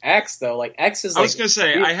can't beat X though. Like X is. I was gonna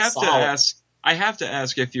say I have to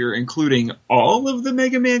ask if you're including all of the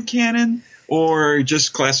Mega Man canon or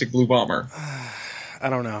just classic Blue Bomber. I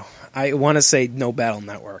don't know. I want to say no Battle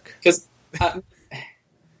Network. Because.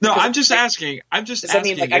 No, I'm just asking. I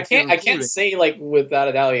mean, like I can't say like without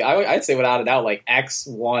a doubt. I'd say without a doubt, like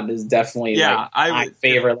X1 is definitely my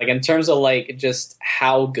favorite. Like in terms of like just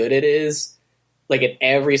how good it is, like in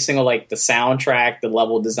every single like the soundtrack, the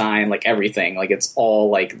level design, like everything, like it's all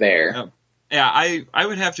like there. Yeah, I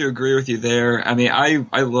would have to agree with you there. I mean,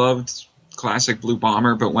 I loved classic Blue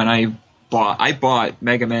Bomber, but when I bought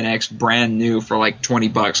Mega Man X brand new for like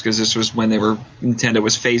 $20 because this was when Nintendo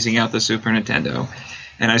was phasing out the Super Nintendo,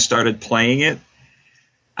 and I started playing it,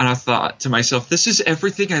 and I thought to myself, this is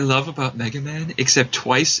everything I love about Mega Man except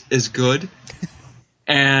twice as good.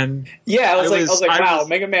 And yeah, I was like, wow,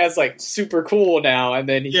 Mega Man's like super cool now, and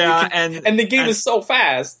then and the game is so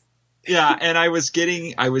fast. Yeah, and I was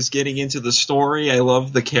getting into the story. I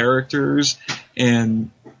love the characters,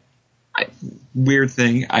 and weird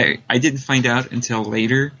thing, I didn't find out until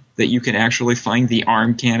later that you can actually find the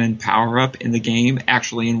arm cannon power up in the game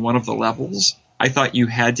actually in one of the levels. I thought you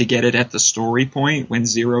had to get it at the story point when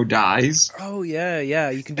Zero dies. Oh yeah,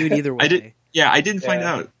 you can do it either way. I didn't find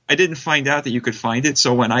out. I didn't find out that you could find it.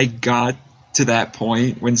 So when I got to that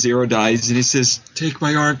point when Zero dies and he says, "Take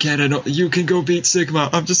my arm cannon, you can go beat Sigma,"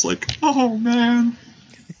 I'm just like, oh man,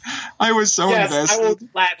 I was so invested. I will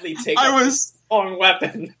gladly take this long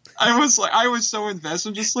weapon. I was so invested.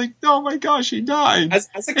 I'm just like, oh my gosh, he died. As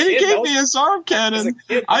a kid, and he gave me his arm cannon.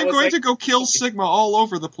 I'm going to go kill Sigma all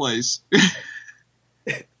over the place.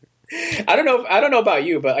 I don't know about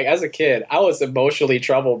you, but like as a kid, I was emotionally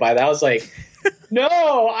troubled by that. I was like, no,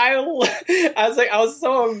 I was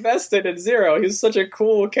so invested in Zero. He was such a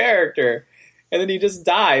cool character, and then he just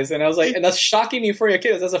dies, and I was like, and that's shocking me for a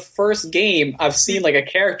kid. That's the first game I've seen like a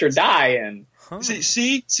character die in. Huh.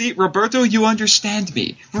 See, Roberto, you understand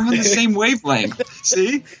me. We're on the same wavelength.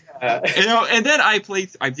 See, and then I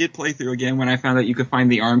did play through again when I found out you could find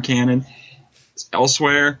the arm cannon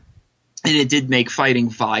elsewhere. And it did make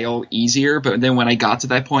fighting Vile easier, but then when I got to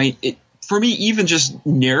that point, for me, even just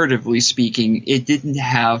narratively speaking, it didn't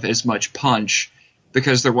have as much punch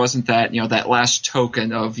because there wasn't that last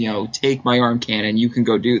token of, take my arm cannon, you can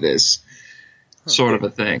go do this sort of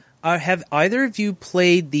a thing. Have either of you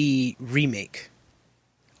played the remake?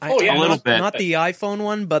 A little bit. Not the iPhone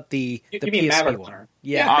one, but the PSP one.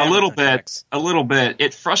 Yeah, a little bit.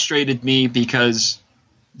 It frustrated me because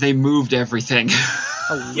they moved everything.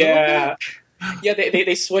 Yeah,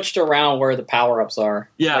 they switched around where the power-ups are.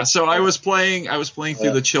 Yeah, so I was playing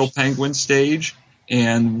through the Chill Penguin stage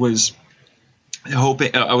and was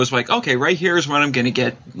hoping. I was like, okay, right here is when I'm going to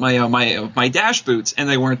get my dash boots, and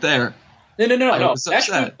they weren't there. No.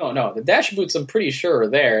 The dash boots, I'm pretty sure are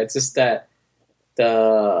there. It's just that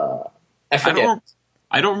I forget.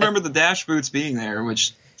 I don't remember the dash boots being there,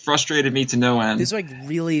 which frustrated me to no end. There's like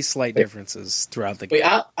really slight differences throughout the game.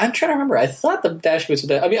 Wait, I'm trying to remember. I thought the dash boots were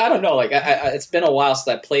there. I mean, I don't know. Like, it's been a while since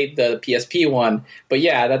I played the PSP one, but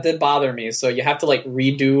yeah, that did bother me. So you have to like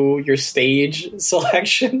redo your stage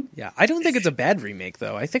selection. Yeah, I don't think it's a bad remake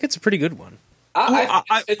though. I think it's a pretty good one.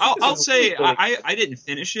 I'll say I didn't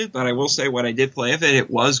finish it, but I will say what I did play of it. It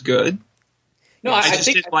was good. No, I just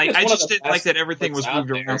didn't like that everything was moved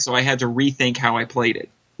around, so I had to rethink how I played it.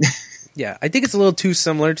 Yeah, I think it's a little too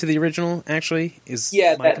similar to the original, actually. That's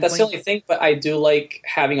the only thing, but I do like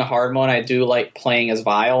having a hard mode. I do like playing as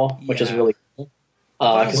Vile, which is really cool.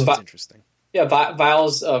 Vile's interesting. Yeah,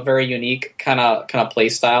 Vile's a very unique kind of play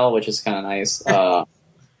style, which is kind of nice.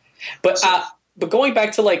 But going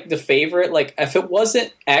back to like the favorite, like if it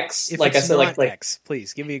wasn't X, like I said, like X,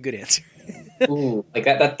 please give me a good answer. Ooh, like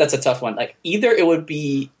that's a tough one. Like either it would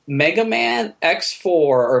be Mega Man X4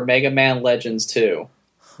 or Mega Man Legends 2.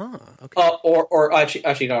 Huh. Okay. Or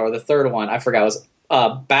actually no, or the third one I forgot was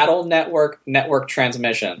Battle Network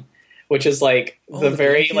Transmission, which is like the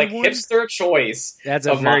very like hipster choice. That's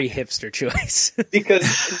a very hipster choice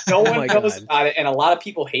because no one knows about it, and a lot of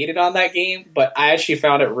people hated on that game. But I actually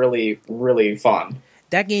found it really, really fun.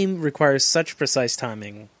 That game requires such precise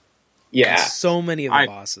timing. Yeah, so many of the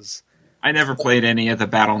bosses. I never played any of the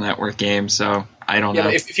Battle Network games, so I don't know.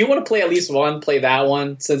 If you want to play at least one, play that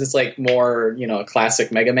one since it's like more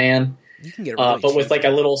classic Mega Man. You can get it really but with like a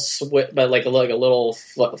little little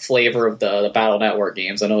flavor of the Battle Network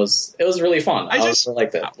games, and it was really fun. I just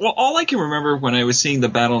like that. Well, all I can remember when I was seeing the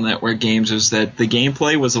Battle Network games is that the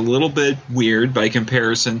gameplay was a little bit weird by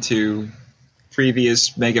comparison to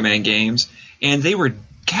previous Mega Man games, and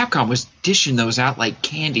Capcom was dishing those out like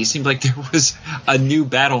candy. It seemed like there was a new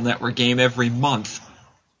Battle Network game every month.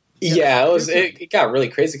 Yeah, it got really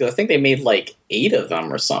crazy because I think they made like 8 of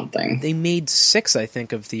them or something. They made 6, I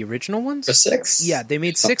think, of the original ones. Or 6? Yeah, they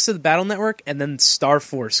made 6 of the Battle Network, and then Star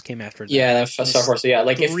Force came after that. Yeah, Star Force. Yeah,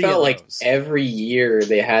 like it felt like every year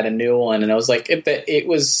they had a new one, and I was like, it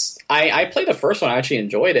was. I played the first one, I actually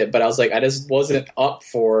enjoyed it, but I was like, I just wasn't up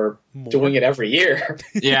for doing it every year.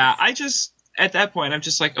 Yeah, at that point, I'm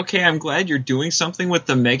just like, okay, I'm glad you're doing something with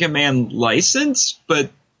the Mega Man license,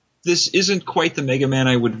 but this isn't quite the Mega Man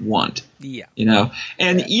I would want. Yeah.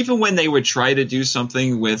 And even when they would try to do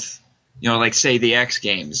something with like say the X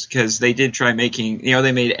games, because they did try making,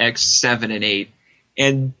 they made X7 and 8,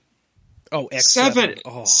 and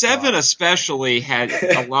X7, seven especially had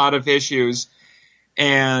a lot of issues,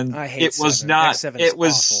 and I hate it was 7. not. X7 It is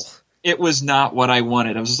was. awful. It was not what I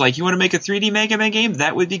wanted. I was just like, you want to make a 3D Mega Man game?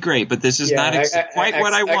 That would be great, but this is not quite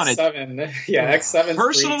what I wanted. X7, yeah, X7.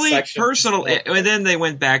 Personally, and then they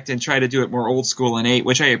went back and tried to do it more old school in 8,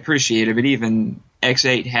 which I appreciated, but even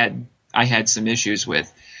X8 I had some issues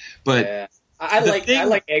with. But yeah. I like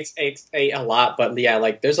X8 a lot, but yeah,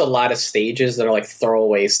 like there's a lot of stages that are like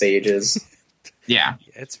throwaway stages. yeah,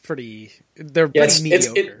 it's they're pretty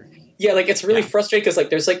mediocre. Yeah, like it's really frustrating because like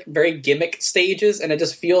there's like very gimmick stages, and it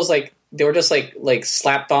just feels like they were just like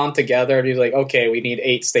slapped on together. And he's like, okay, we need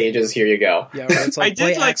 8 stages. Here you go. Yeah, right. It's like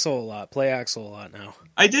play Axel a lot. Play Axel a lot now.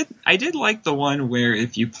 I did like the one where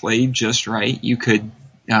if you played just right, you could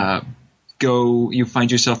you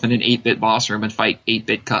find yourself in an 8-bit boss room and fight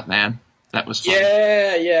 8-bit Cutman. That was fun.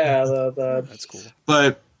 Yeah. That's cool.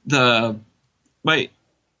 But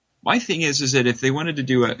my thing is that if they wanted to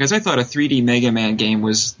do it, because I thought a 3D Mega Man game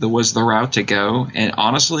was the route to go, and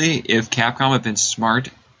honestly, if Capcom had been smart,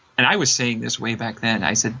 and I was saying this way back then,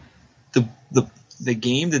 I said the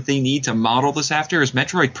game that they need to model this after is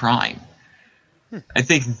Metroid Prime. I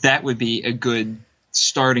think that would be a good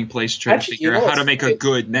starting place to try to figure out how to make a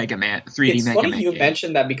good Mega Man 3D Mega Man game. It's funny you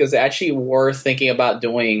mentioned that because they actually were thinking about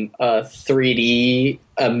doing a 3D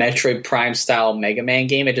Metroid Prime style Mega Man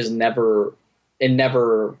game. It just never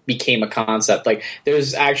became a concept. Like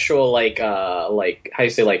there's actual like how you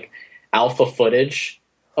say like alpha footage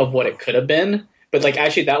of what it could have been, but like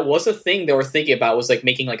actually that was a thing they were thinking about, was like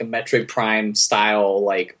making like a Metroid Prime style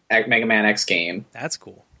like Mega Man X game. That's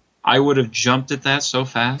cool. I would have jumped at that so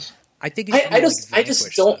fast. I think I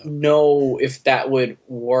just don't know if that would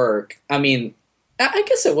work. I mean, I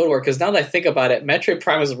guess it would work because now that I think about it, Metroid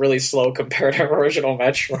Prime is really slow compared to original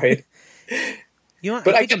Metroid. You know,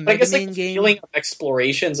 but I guess like the feeling of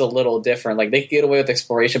exploration is a little different. Like they could get away with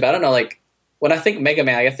exploration, but I don't know. Like when I think Mega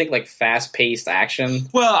Man, I think like fast-paced action.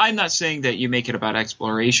 Well, I'm not saying that you make it about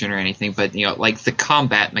exploration or anything, but like the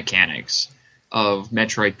combat mechanics of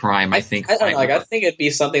Metroid Prime, I think. I don't know. Like I think it'd be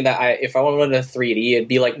something that if I wanted a 3D, it'd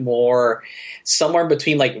be like more somewhere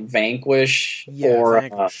between like Vanquish or.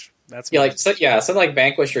 Vanquish. That's something like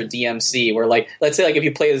Vanquish or DMC, where like let's say like if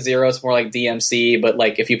you play a Zero, it's more like DMC, but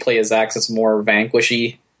like if you play as X, it's more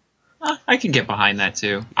Vanquishy. I can get behind that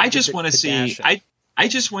too. I just want to see. I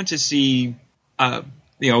just want to see,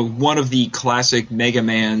 one of the classic Mega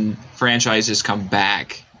Man franchises come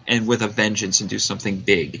back and with a vengeance and do something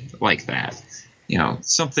big like that.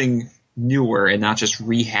 Something newer and not just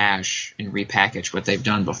rehash and repackage what they've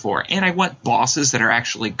done before. And I want bosses that are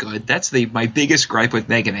actually good. That's my biggest gripe with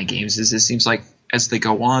Mega Man games is it seems like as they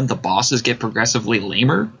go on, the bosses get progressively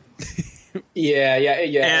lamer. Yeah.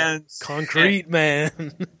 And Concrete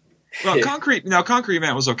Man. Well, Concrete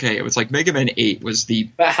Man was okay. It was like Mega Man 8 was the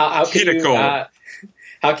how pinnacle.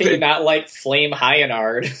 How can you not like Flame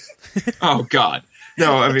Hyanard? Oh God,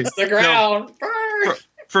 no! I mean, it's the ground. No,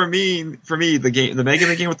 for me, the Mega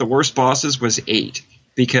Man game with the worst bosses was 8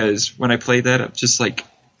 because when I played that, I'm just like,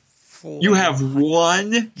 you have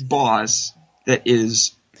one boss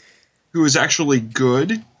who is actually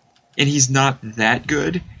good, and he's not that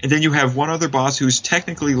good, and then you have one other boss who's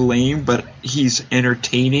technically lame, but he's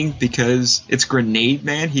entertaining because it's Grenade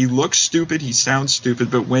Man. He looks stupid, he sounds stupid,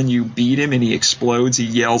 but when you beat him and he explodes, he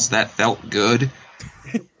yells, "That felt good."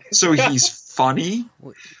 So he's funny.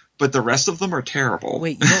 But the rest of them are terrible.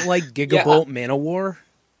 Wait, you don't like Gigabolt Manowar?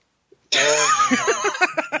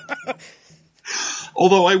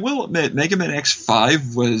 Although I will admit, Mega Man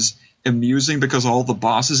X5 was amusing because all the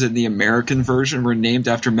bosses in the American version were named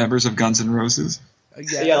after members of Guns N' Roses.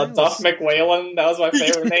 Yeah, Duff McWhalen. That was my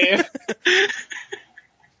favorite name.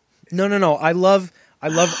 No. I love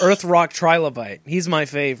Earth Rock Trilobite. He's my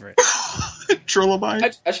favorite.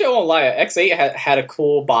 Trilobite? Actually, I won't lie. X8 had a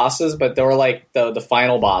cool bosses, but they were like the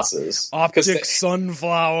final bosses. Optic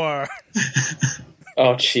Sunflower.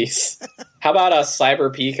 Oh, jeez. How about a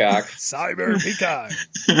Cyber Peacock? Cyber Peacock.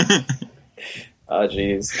 Oh,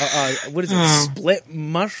 jeez. What is it? Split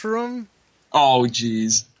Mushroom? Oh,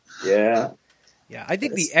 jeez. Yeah. Yeah, I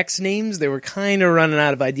think the X names, they were kind of running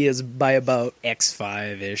out of ideas by about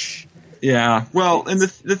X5-ish. Yeah. Well, and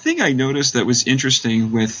the thing I noticed that was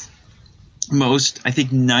interesting with most, I think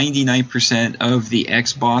 99% of the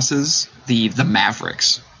X bosses, the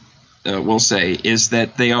Mavericks, we'll say, is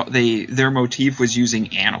that their motif was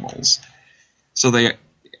using animals. So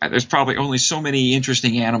there's probably only so many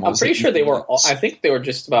interesting animals. I'm pretty sure they were. I think they were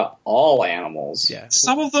just about all animals. Yeah.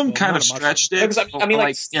 Some of them kind of not a stretched mushroom. it. Because I mean,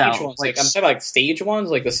 like stage ones. Like I'm talking like stage ones,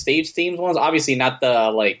 like the stage themed ones. Obviously, not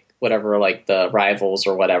the like whatever, like the rivals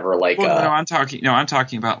or whatever. Like well, I'm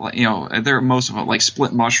talking about like they're most of them like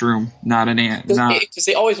split mushroom, not an ant. Because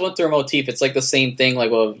they always went through a motif. It's like the same thing.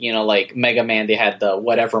 Like well, like Mega Man, they had the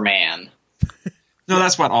whatever man. No,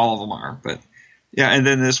 that's what all of them are. But yeah, and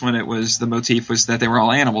then this one, the motif was that they were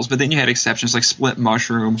all animals. But then you had exceptions like split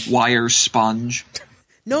mushroom, wire sponge.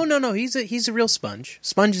 No. He's a real sponge.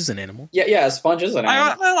 Sponge is an animal. Yeah, a sponge is an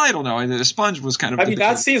animal. I don't know. The sponge was kind of. Have you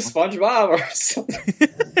not seen SpongeBob or something?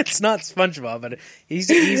 It's not SpongeBob, but he's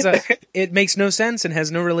it makes no sense and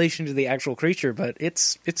has no relation to the actual creature, but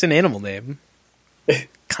it's an animal name.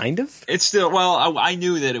 Kind of. It's still I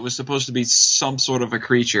knew that it was supposed to be some sort of a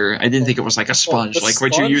creature. I didn't think it was like a sponge, like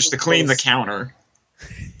what you used to clean the counter.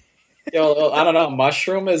 I don't know.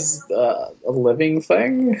 Mushroom is a living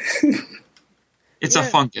thing. It's a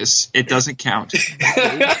fungus. It doesn't count.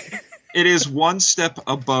 It is one step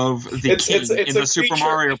above the king in the Super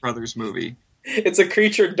Mario Brothers movie. It's a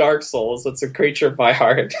creature Dark Souls. It's a creature by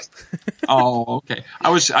heart. Oh, okay.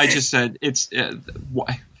 I just said it's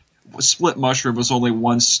split mushroom was only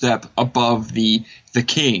one step above the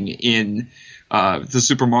king in the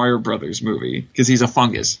Super Mario Brothers movie because he's a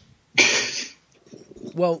fungus.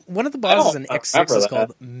 Well, one of the bosses in X6 is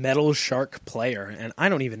called Metal Shark Player, and I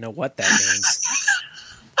don't even know what that means.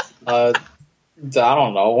 I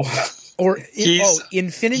don't know. Or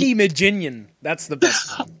Infinity Maginion. That's the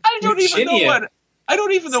best one. I don't even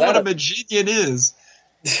know what a Maginion is.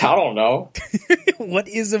 I don't know. What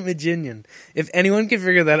is a Maginion? If anyone can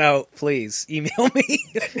figure that out, please email me.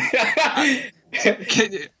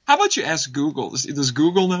 How about you ask Google? Does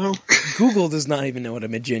Google know? Google does not even know what a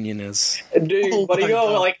Maginion is. Dude, but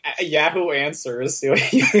like Yahoo Answers. Yeah.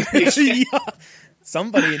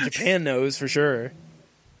 Somebody in Japan knows for sure.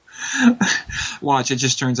 Watch, it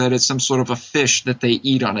just turns out it's some sort of a fish that they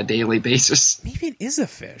eat on a daily basis. Maybe it is a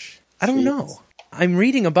fish. I don't know. I'm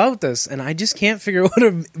reading about this, and I just can't figure out what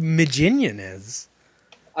a Maginion is.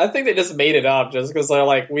 I think they just made it up just because they're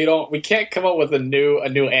like, we can't come up with a new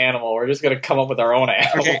animal. We're just going to come up with our own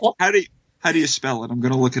animal. Okay, how do you spell it? I'm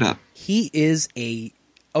going to look it up. He is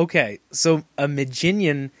so a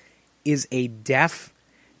Maginion is a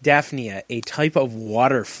Daphnia, a type of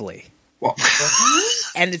water flea. Well,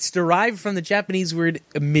 and it's derived from the Japanese word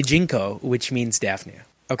Mijinko, which means Daphnia.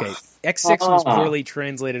 Okay, X6 was poorly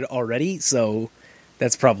translated already, so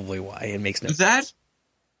that's probably why it makes no sense.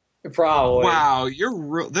 Probably. Wow,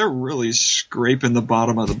 they're really scraping the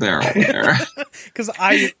bottom of the barrel there. Because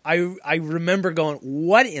I remember going,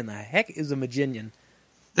 what in the heck is a Maginion?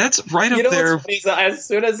 That's right up there. What's funny is as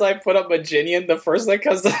soon as I put up Maginion, the first thing that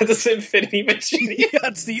comes up is Infinity Maginion.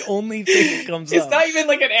 That's the only thing that comes up. It's not even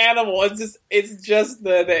like an animal. It's just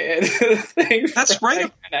the thing. That's right.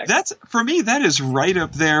 That's for me. That is right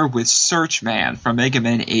up there with Searchman from Mega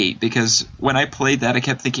Man 8. Because when I played that, I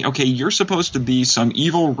kept thinking, okay, you're supposed to be some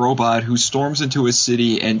evil robot who storms into a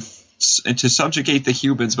city and to subjugate the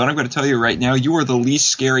humans. But I'm going to tell you right now, you are the least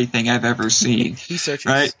scary thing I've ever seen. He searches.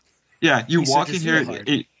 Right? Yeah, you walk in here.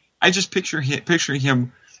 I just picturing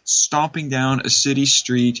him stomping down a city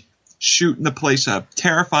street, shooting the place up,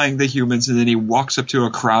 terrifying the humans, and then he walks up to a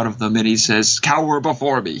crowd of them and he says, "Cower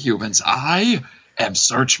before me, humans. I am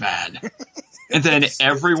Searchman." And then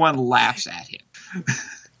everyone laughs at him.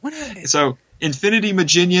 So Infinity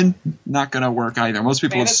Maginion, not going to work either. Most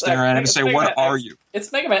people would stare at him and say, "What are you?" It's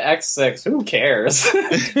Mega Man X6. Who cares?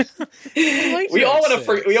 We all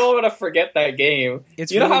want to forget that game.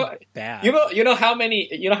 It's really bad. You know how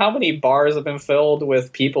many bars have been filled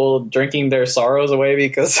with people drinking their sorrows away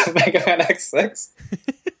because of Mega Man X6?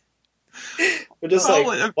 They're just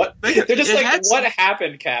what? They're just like, what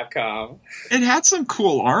happened, Capcom? It had some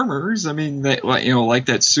cool armors. I mean, like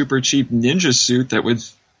that super cheap ninja suit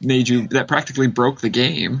that practically broke the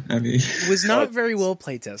game. I mean, it was not very well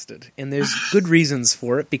play tested, and there's good reasons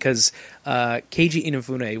for it because Keiji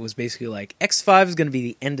Inafune was basically like, X5 is going to be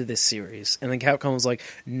the end of this series, and then Capcom was like,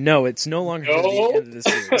 no, it's no longer going to be the end of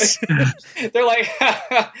this series. They're like,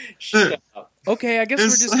 shut up. Okay, I guess we're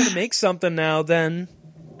just going to make something now then.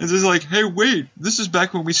 It's just like, hey, wait, this is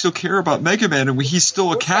back when we still care about Mega Man and he's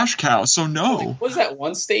still a cash cow, so no. What was that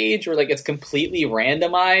one stage where it's completely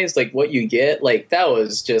randomized, like what you get? Like that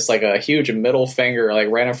was just like a huge middle finger,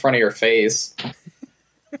 right in front of your face.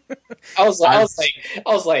 I was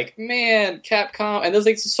like, man, Capcom, and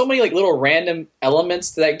there's so many little random elements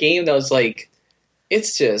to that game that was like,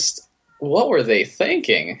 it's just, what were they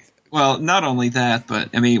thinking? Well, not only that, but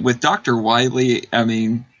I mean, with Dr. Wily, I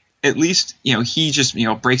mean, at least, he just,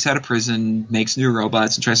 breaks out of prison, makes new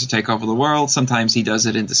robots, and tries to take over the world. Sometimes he does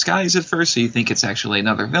it in disguise at first, so you think it's actually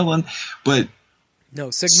another villain. But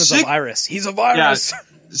no, Sigma's a virus. He's a virus. Yeah,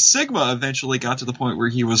 Sigma eventually got to the point where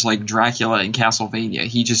he was like Dracula in Castlevania.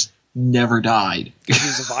 He just never died.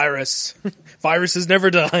 He's a virus. Viruses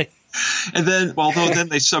never die. And then, then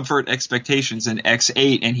they subvert expectations in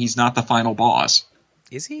X8, and he's not the final boss.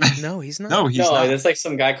 Is he? No, he's not. No, he's not. There's like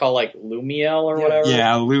some guy called like Lumiel or whatever.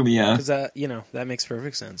 Yeah, Lumia. Because that makes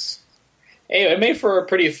perfect sense. Hey, it made for a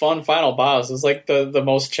pretty fun final boss. It's like the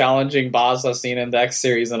most challenging boss I've seen in the X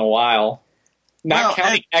series in a while. Not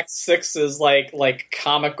counting X6's like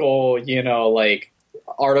comical, like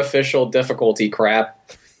artificial difficulty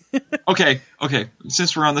crap. Okay.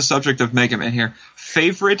 Since we're on the subject of Mega Man here,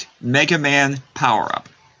 favorite Mega Man power-up?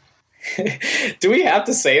 Do we have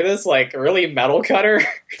to say this? Like, really, Metal Cutter?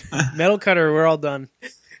 Metal Cutter, we're all done.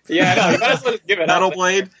 Yeah, no, you might as well just give it Metal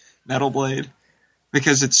up. Metal Blade.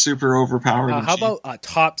 Because it's super overpowered. How about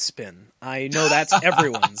Top Spin? I know that's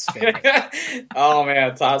everyone's favorite. Oh,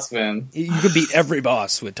 man, Top Spin. You could beat every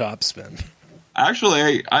boss with Top Spin.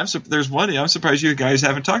 Actually, there's one I'm surprised you guys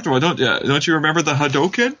haven't talked about. Don't you remember the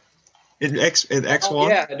Hadouken in X1? Oh,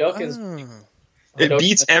 yeah, Hadouken's... It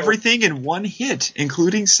beats everything in one hit,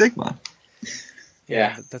 including Sigma.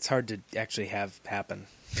 Yeah. That's hard to actually have happen.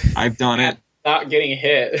 I've done it. Not getting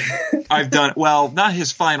hit. I've done not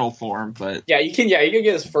his final form, but you can get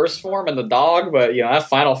his first form in the dog, but that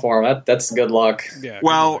final form, that's good luck. Yeah.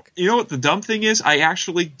 Well, luck. You know what the dumb thing is? I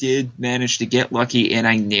actually did manage to get lucky, and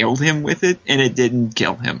I nailed him with it, and it didn't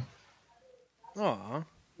kill him. Aw.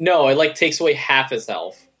 No, it takes away half his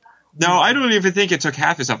health. No, I don't even think it took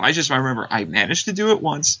half his health. I remember I managed to do it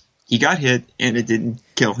once. He got hit, and it didn't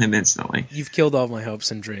kill him instantly. You've killed all my hopes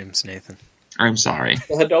and dreams, Nathan. I'm sorry.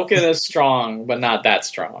 The Hadouken is strong, but not that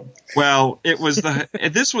strong. Well,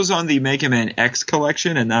 this was on the Mega Man X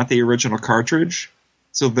collection and not the original cartridge,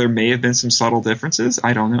 so there may have been some subtle differences.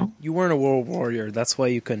 I don't know. You weren't a World Warrior, that's why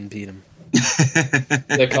you couldn't beat him.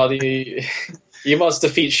 They call you must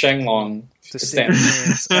defeat Shenlong. To stand a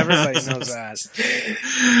chance. Everybody knows that.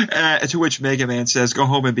 To which Mega Man says, "Go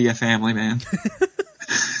home and be a family man."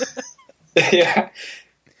 Yeah.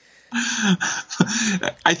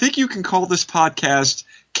 I think you can call this podcast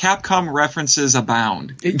Capcom References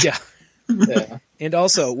Abound. Yeah. And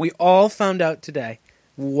also, we all found out today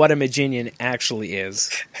what a Maginian actually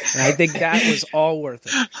is. And I think that was all worth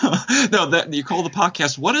it. No, you call the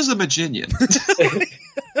podcast, What is a Maginian?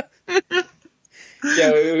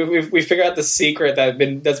 Yeah, we figured out the secret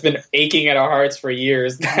that's been aching at our hearts for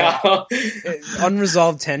years now.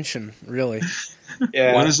 Unresolved tension, really.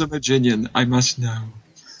 Yeah. What is a Maginian? I must know.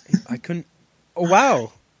 I couldn't... Oh,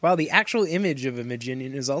 wow. Wow, the actual image of a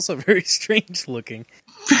Maginian is also very strange looking.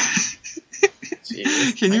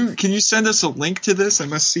 Can you send us a link to this? I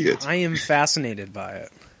must see it. I am fascinated by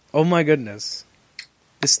it. Oh my goodness.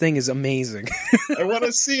 This thing is amazing. I want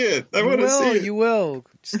to see it. I want to see it. You will.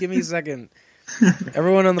 Just give me a second.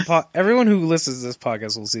 Everyone who listens to this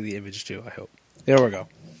podcast will see the image too, I hope. There we go.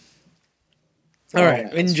 All right,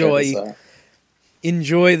 enjoy.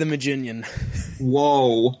 Enjoy the Maginian.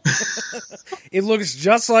 Whoa. It looks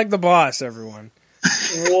just like the boss, everyone.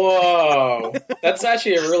 Whoa. That's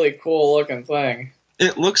actually a really cool looking thing.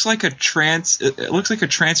 It looks like a transparent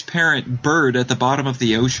bird at the bottom of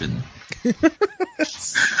the ocean.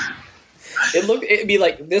 It'd be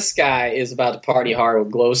like this guy is about to party hard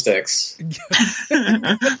with glow sticks.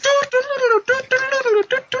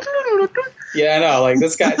 Yeah, I know. Like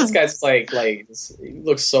this guy's like he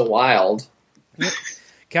looks so wild.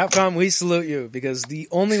 Capcom, we salute you, because the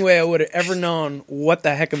only way I would have ever known what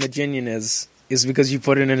the heck a Maginian is because you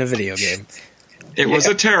put it in a video game. It was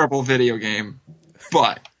a terrible video game,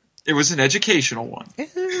 but it was an educational one.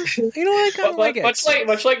 You know, I kind of like it.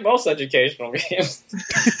 Much like most educational games.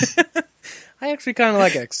 I actually kind of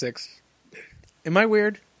like X6. Am I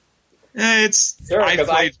weird? It's. Sure,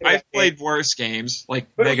 I've played worse games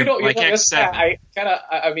like X7.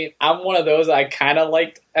 I'm one of those. I kind of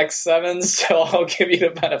liked X7, so I'll give you the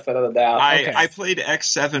benefit of the doubt. I played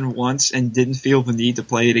X7 once and didn't feel the need to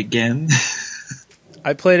play it again.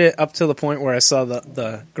 I played it up to the point where I saw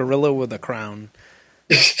the gorilla with a crown.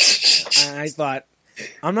 And I thought,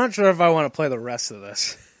 I'm not sure if I want to play the rest of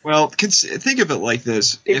this. Well, think of it like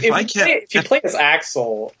this: if you play as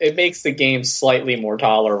Axel, it makes the game slightly more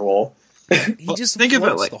tolerable. He just think of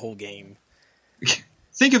it like the whole game.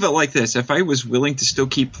 Think of it like this: if I was willing to still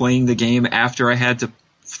keep playing the game after I had to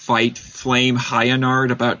fight Flame Hyanard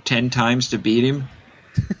about 10 times to beat him,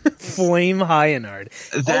 Flame Hyanard.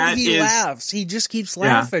 That he is- laughs. He just keeps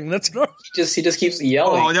laughing. That's not. He just keeps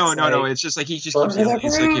yelling. Oh, no, It's no, no. like, It's just like he just burn keeps to the yelling.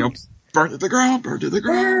 It's like, ground. burn to the ground, burn to the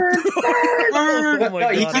ground. Oh my No,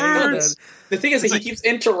 he God, I know keeps- that. The thing is, It's he like- keeps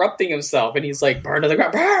interrupting himself, and he's like, "Burn to the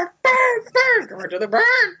ground, burn to the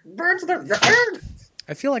burn to the ground."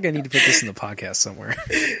 I feel like I need to put this in the podcast somewhere.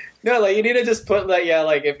 No, like you need to just put like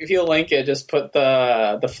if you link it, just put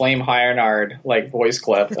the Flame Hyanard like voice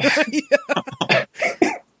clip.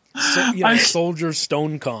 Soldier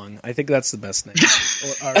Stone Kong. I think that's the best name.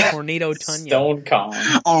 Or Tornado Tunyon. Stone Kong.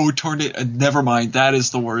 Oh, Tornado. Never mind. That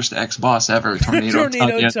is the worst ex-boss ever. Tornado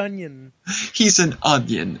Tunyon. Tunyon. He's an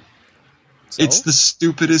onion. So? It's the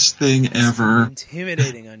stupidest thing ever.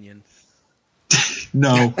 Intimidating onion.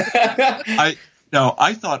 No. I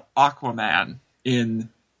thought Aquaman in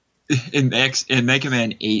Mega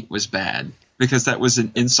Man 8 was bad because that was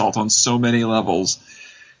an insult on so many levels.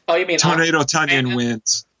 Oh, you mean Tornado Aquaman? Tunyon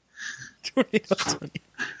wins. Tornado Tunyon.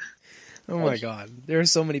 Oh my God. There are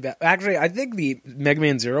so many bad. Actually, I think the Mega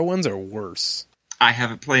Man Zero ones are worse. I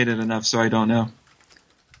haven't played it enough, so I don't know.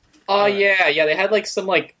 Oh yeah. They had like some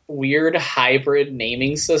like weird hybrid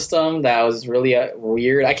naming system that was really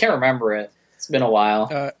weird. I can't remember it. It's been a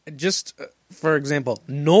while. For example,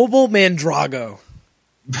 Noble Mandrago.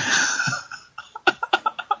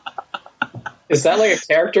 Is that like a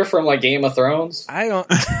character from like Game of Thrones? I don't.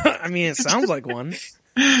 I mean, it sounds like one.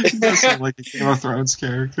 It does sound like a Game of Thrones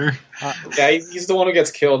character. Yeah, he's the one who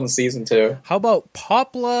gets killed in season 2. How about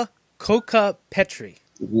Popla Coca Petri?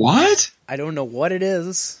 What? I don't know what it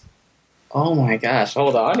is. Oh my gosh!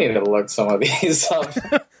 Hold on, I need to look some of these up.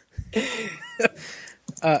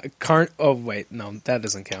 Oh wait, no, that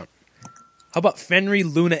doesn't count. How about Fenry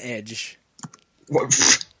Luna Edge?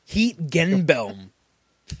 What? Heat Genbelm.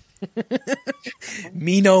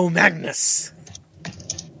 Mino Magnus.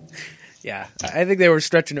 Yeah, I think they were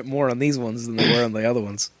stretching it more on these ones than they were on the other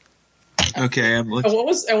ones. Okay, I'm And looking. what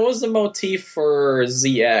was the motif for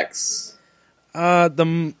ZX?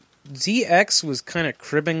 The ZX was kind of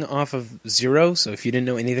cribbing off of Zero, so if you didn't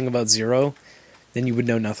know anything about Zero, then you would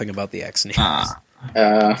know nothing about the X names.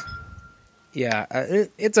 Yeah,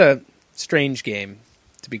 it's a strange game,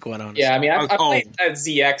 to be quite honest. Yeah, I mean, I Oh. played that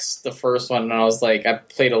ZX the first one, and I was like, I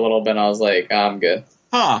played a little bit, and I was like, oh, I'm good.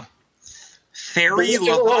 Huh. Fairy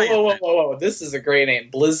Whoa, Leviathan. whoa! This is a great name,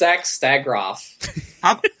 Blizzak Stagroth.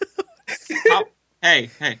 Hey,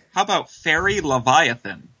 how about Fairy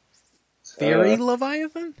Leviathan? Fairy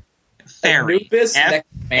Leviathan? Fairy. Anubis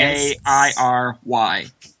Fairy.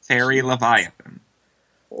 Fairy Leviathan.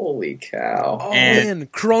 Holy cow! Oh And- man,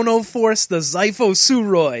 Chrono Force the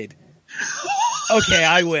Zyphosauroid. Okay,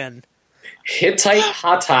 I win. Hittite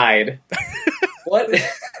Hotide. What?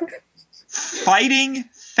 Fighting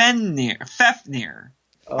Fafnir.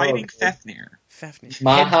 Fighting Fafnir. Fafnir.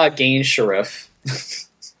 Maha Gain Sheriff.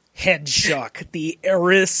 Head Shock the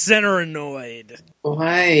Ericeranoid.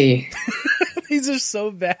 Why? These are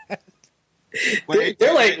so bad.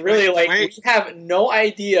 They're like really like wait. we have no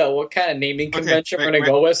idea what kind of naming convention wait, we're gonna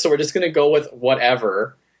go with, so we're just gonna go with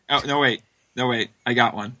whatever. Oh, no, wait. I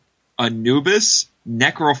got one. Anubis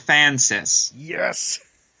Necrophansis. Yes.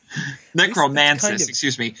 Necromancis, kind of-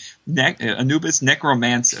 excuse me. Anubis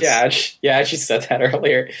Necromancis. Yeah, she said that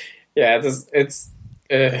earlier. Yeah, it's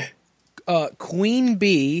Queen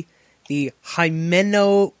Bee the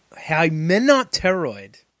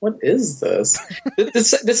Hymenopteroid. what is this?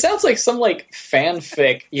 This sounds like some like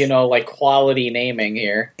fanfic, like quality naming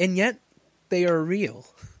here. And yet, they are real.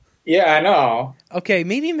 Yeah, I know. Okay,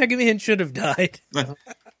 maybe Mega Man should have died.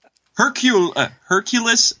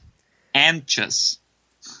 Hercules Anchus.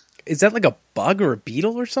 Is that like a bug or a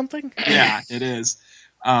beetle or something? Yeah, it is.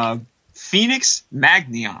 Phoenix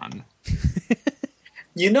Magnion.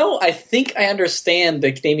 I think I understand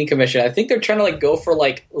the naming convention. I think they're trying to like go for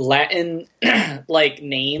like Latin like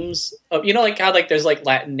names of like how like there's like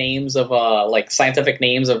Latin names of like scientific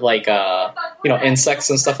names of like insects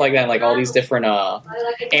and stuff like that, and like all these different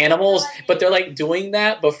animals, but they're like doing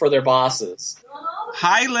that but for their bosses.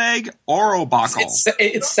 High leg Orobuckle.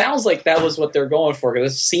 It sounds like that was what they're going for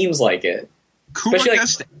because it seems like it.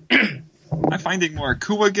 Kuwagist. I'm finding more.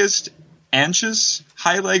 Kuwagist Anchus.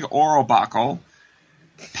 High leg Orobuckle.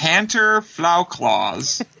 Panther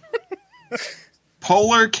Flowclaws.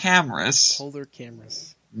 Polar Camrus. Polar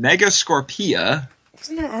cameras. Megascorpia.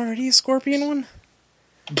 Wasn't there already a scorpion one?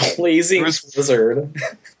 Blazing Blizzard.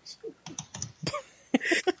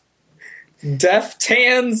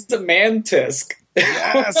 Deftans Mantisk.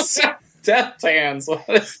 Yes! Deftans. What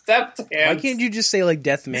is Deftans? Why can't you just say like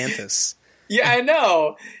Death Mantis? Yeah, I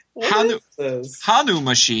know. What is this? Hanu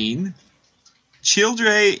Machine.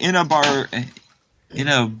 Childre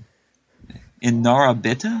in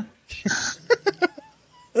Narabita.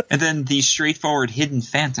 And then the straightforward Hidden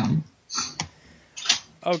Phantom.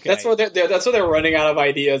 Okay. That's what they're running out of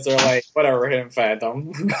ideas. They're like, whatever, Hidden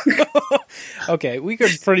Phantom. Okay, we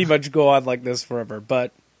could pretty much go on like this forever,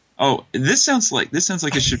 but Oh, this sounds like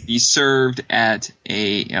it should be served at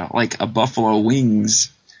a like a Buffalo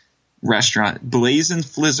Wings restaurant, Blazin'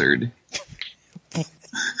 Flizzard.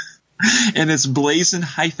 And it's Blazin'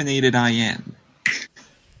 hyphenated IN.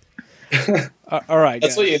 all right,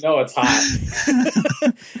 That's guys. what you know it's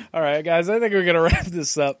hot. All right, guys, I think we're going to wrap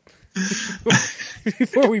this up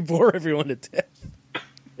before we bore everyone to death.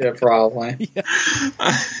 Yeah, probably.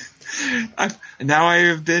 Now I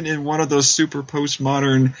have been in one of those super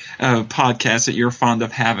postmodern podcasts that you're fond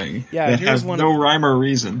of having. Yeah, that here's has one no rhyme or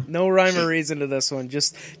reason. No rhyme or reason to this one.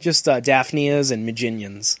 Just Daphnias and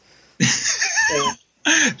Maginians.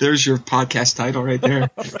 There's your podcast title right there.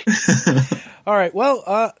 All right.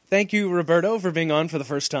 Well, thank you, Roberto, for being on for the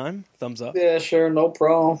first time. Thumbs up. Yeah, sure, no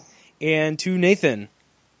problem. And to Nathan,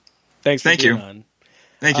 thanks for Thank being you. on.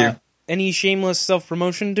 Thank you. Any shameless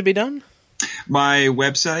self-promotion to be done? My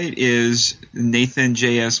website is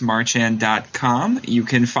nathanjsmarchand.com. You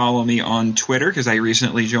can follow me on Twitter, because I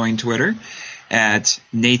recently joined Twitter, at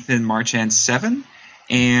nathanmarchand7.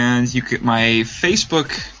 And my Facebook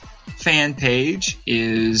fan page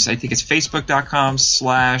is, I think it's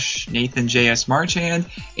facebook.com/nathanjsmarchand.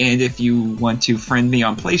 And if you want to friend me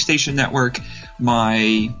on PlayStation Network,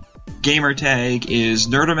 my gamer tag is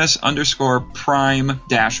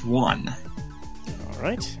nerdimus_prime-1. All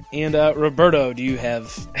right. And Roberto, do you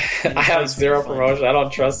have... I have zero promotion. I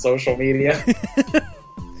don't trust social media.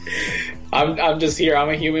 I'm just here. I'm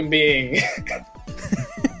a human being.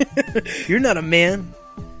 You're not a man.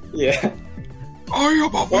 Yeah. I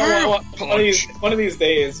am a man. One of these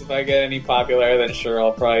days, if I get any popular, then sure,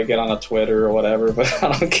 I'll probably get on a Twitter or whatever. But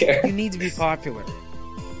I don't care. You need to be popular.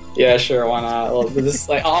 Yeah, sure, why not? Well, this,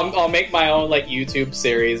 like, I'll make my own like YouTube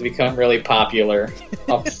series, become really popular.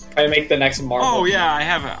 I'll try to make the next Marvel. Oh yeah, I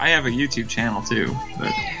have a YouTube channel too.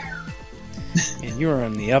 But And you're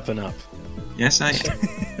on the up and up. yes, I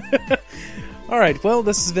am. All right, well,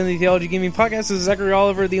 this has been the Theology Gaming Podcast. This is Zachary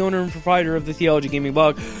Oliver, the owner and proprietor of the Theology Gaming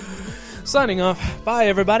blog. Signing off. Bye,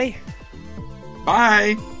 everybody.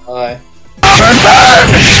 Bye. Bye. Burn to the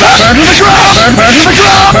ground! Burn to the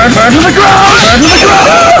ground! Burn to the ground! Burn to the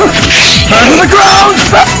ground! Burn to the ground!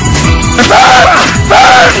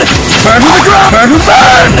 Burn to the ground! Burn to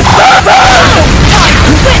burn! Burn!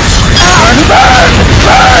 Burn to burn!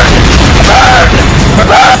 Burn! Burn!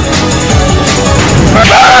 Burn! Burn!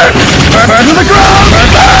 Burn to the ground! Burn!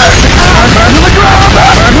 Burn to the ground!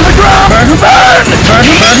 Burn to the ground! Burn to burn! Burn to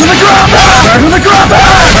the ground! Burn to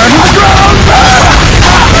the ground!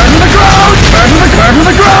 Burn to the ground! Burn to the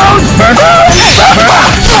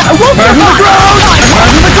ground! Burn to the ground! Burn to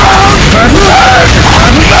the ground! Burn to the ground! Burn to the ground! Burn to the burn! Burn to burn!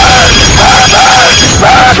 Burn!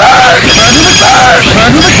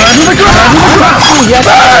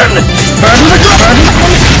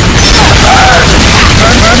 Burn! Burn to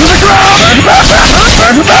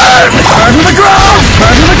the ground!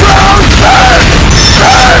 Burn to the ground! Burn! Burn to the ground!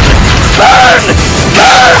 Burn to the ground! Burn to burn!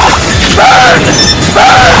 Burn to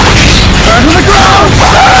the ground! Burn to the ground!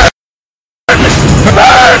 Burn! Burn! Burn! Burn! Burn! Burn! Burn to the ground! Burn! Burn! Burn!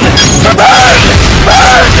 Burn!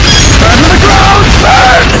 Burn to the ground!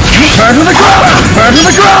 Burn! Burn to the ground! Burn to the ground! Burn! Burn to the ground! Burn! Burn to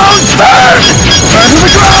the ground!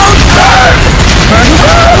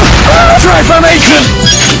 Transformation!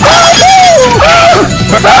 Burn!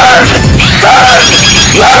 Burn! Burn!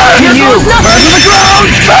 Burn you! Burn to the ground!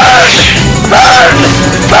 Burn! Burn!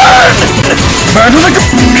 Burn! Burn to the ground! Burn! Burn! Burn to the ground!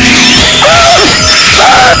 Burn to the ground! Burn!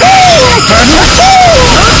 Burn to the ground! Burn to the ground! Burn to the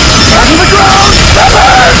ground! Burn! Burn to the ground! Burn to the ground!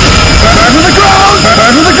 Burn to the ground! Burn to the ground! Burn to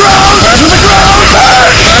the ground!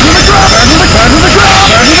 Burn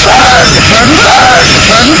to the ground!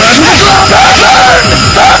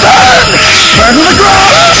 Burn to the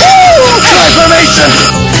ground! Transformation!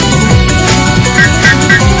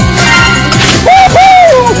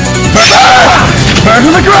 Burn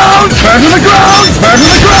to the ground! Burn to the ground! Burn to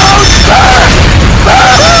the ground! Burn!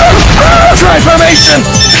 Transformation!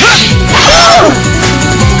 Burn!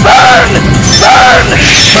 Burn!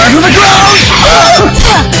 Burn to the ground!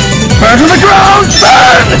 Burn to the ground!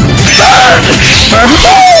 Burn! Burn!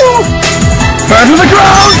 Burn to the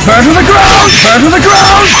ground! Burn to the ground! Burn to the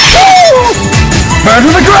ground! Burn to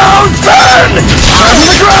the ground! Burn! Burn to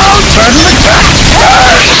the ground! Burn to the ground!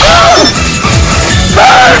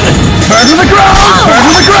 Burn! Burn to the ground! Burn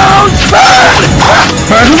to the ground! Burn!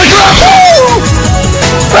 Burn to the ground!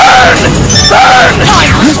 Burn! Burn!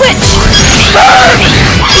 Switch! Burn!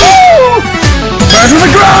 Burn to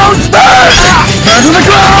the ground! Burn! Burn to the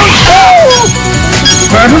ground!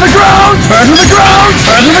 Burn to the ground! Burn to the ground!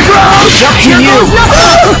 Burn to the ground! It's up to you!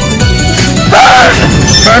 Burn!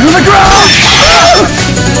 Burn to the ground!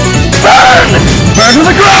 Burn! Burn to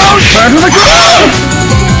the ground! Burn to the ground!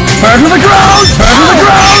 Burn to the ground! Burn to the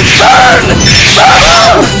ground! Burn!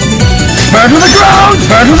 Burn to the ground!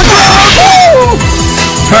 Burn to the ground!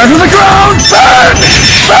 Burn to the ground! Burn!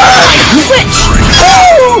 Burn! Witch!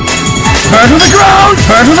 Burn to the ground!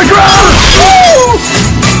 Burn to the ground!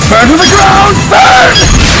 Burn to the ground! Burn!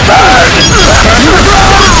 Burn! Burn to the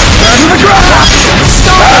ground! Burn to the ground!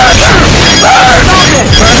 Stop it! Burn! Stop it!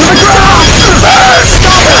 Burn to the ground! Burn!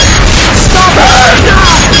 Stop it! Stop Burn! it!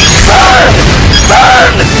 Burn!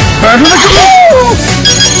 Burn! Burn to the ground!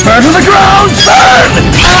 Burn to the ground! Burn!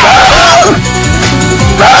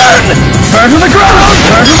 Burn! Burn to the ground!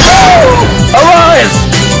 Burn to the ground! Arise!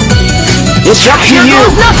 It's up to you!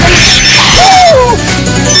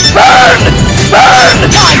 Burn!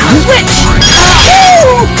 Burn! Witch!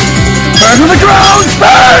 Burn to the ground!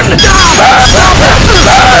 Burn! Burn!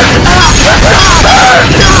 Burn! Burn! Burn!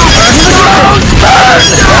 Burn to the ground! Burn!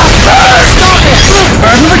 Burn!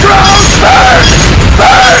 Burn to the ground! Burn!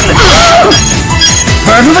 Burn!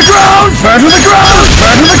 Burn to the ground! Burn to the ground!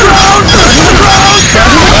 Burn to the ground! Burn to the ground!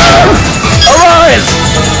 Burn to the ground! Arise!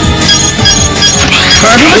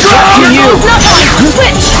 Burn to the It's up ground! to you!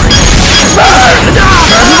 Witch! Burn! Burn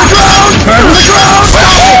to the ground! Burn to the ground!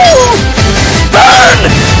 Burn!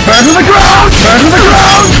 Burn to the ground! Burn to the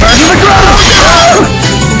ground! Burn to the ground!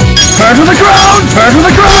 Burn to the ground! Burn to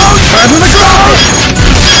the ground! Burn to the ground!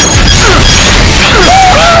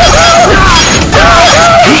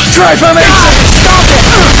 Transformation! Stop it!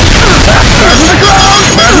 Burn to the ground!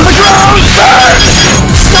 Burn to the ground! Burn!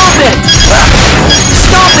 Stop it!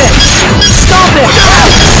 Stop it! Stop it!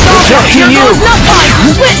 It's up to you!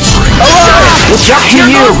 Witch! It's up to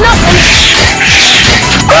you!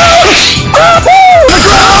 The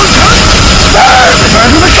ground! Burn! Burn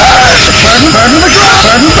to the ground! Burn! Burn to the ground!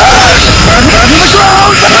 Burn! Burn! Burn! Burn to the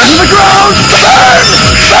ground! Burn to the ground! Burn! Burn!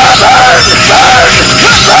 Burn!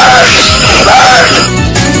 Burn! Burn! Burn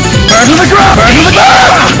to the ground! Burn to the ground! Burn! Burn to the ground! Burn to the ground!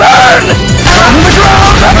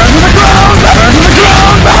 Burn to the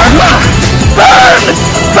ground! Burn! Burn!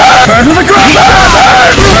 Burn to the ground!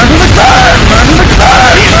 Burn! Burn to the ground! Burn to the ground!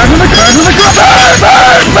 Burn to the burn to the ground!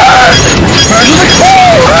 Burn! Burn! Burn to the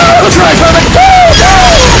ground! Try for the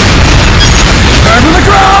burn to the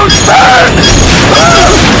ground! Burn!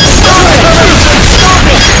 Stop it! Stop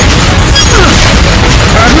it!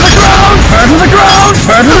 Burn to the ground! Burn to the ground!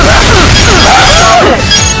 Burn to the Stop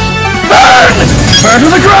it! burn! Burn to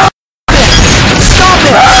the ground! Stop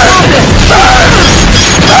it! Stop it!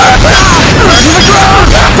 Burn to the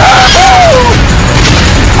ground!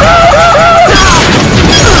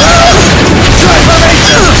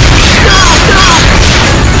 Transformation!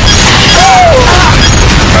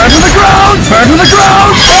 Burn to the ground! Burn to the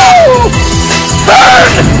ground!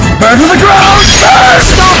 Burn! Burn to the ground! Burn!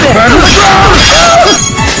 Stop it! Burn to the ground!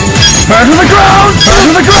 Burn to the ground! Burn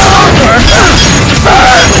to the ground! Burn!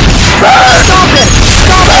 Burn! Burn! Stop it!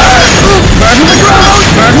 Stop it! Burn to the ground!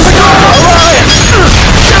 Burn to the ground!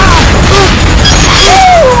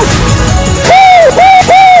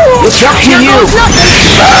 It's up to you!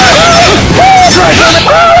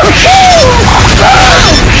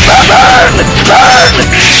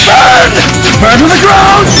 Burn to the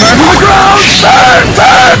ground! Burn to the ground! Burn!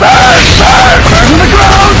 Burn! Burn! Burn! Burn to the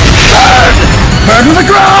ground! Burn! Burn to the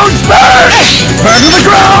ground! Burn! Burn to the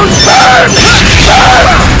ground! Burn!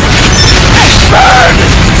 Burn! Burn!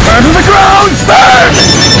 Burn to the ground! Burn!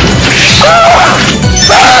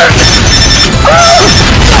 Burn!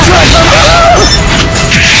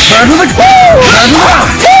 Burn to the burn!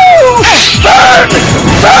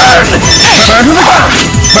 Burn! Burn to the ground!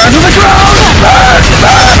 Burn to the ground! Burn!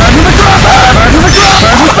 Burn to the ground! Burn to the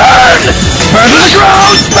ground! Burn! Burn to the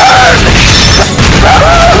ground!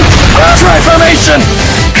 Burn! Transformation!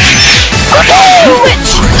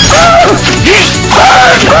 Witch! Burn!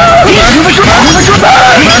 Burn to the ground! Burn to the ground!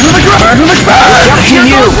 Burn to the ground! Burn to the ground! It's up to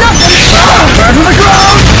you! Burn to the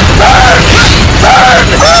ground! Burn! Burn!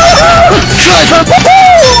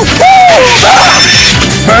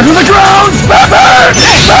 Burn to the ground! Burn! Burn!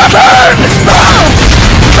 Burn!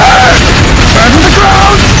 Burn! Burn to the ground!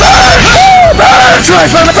 Burn! Burn! Try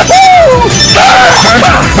burn! Burn!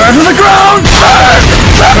 Burn to the ground! Burn!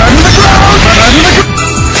 Burn to the ground!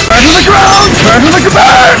 Burn to the burn to the ground! Burn to the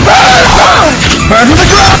burn! Burn! Burn to the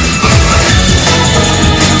ground!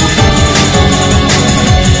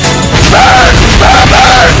 Burn! Burn!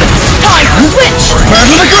 Burn! Witch! Burn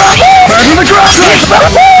to the ground! Burn to the ground!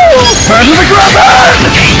 Burn to the ground! Burn!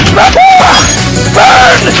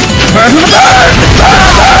 Burn! Burn to the burn!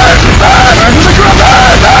 Burn! Burn to the ground!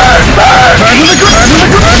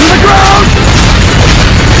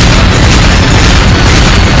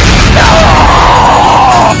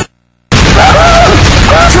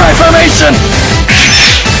 Transformation!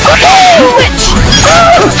 Switch!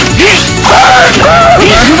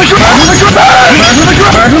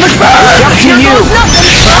 Up to you!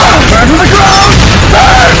 Burn to the ground!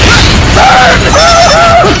 Burn!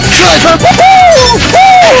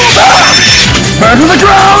 Burn to the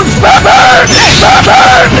ground! Burn!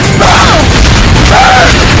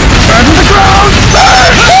 Burn to the ground! Burn! Burn to the ground!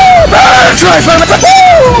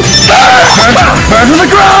 Burn to the ground! Burn to the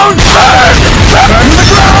ground! Burn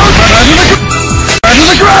to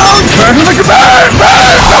the ground!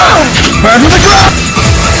 Burn to the ground!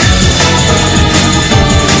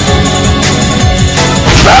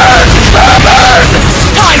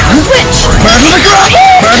 Fire switch! Burn to the ground!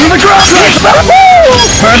 Burn to the ground!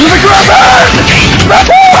 Burn to the ground! Burn!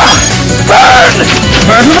 Burn!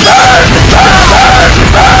 Burn to the ground!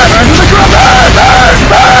 Burn to the ground!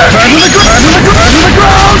 Burn to the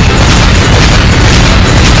ground!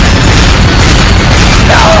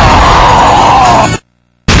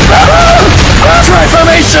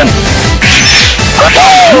 Transformation!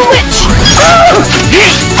 Switch!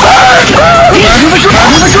 Burn to the ground! Burn to the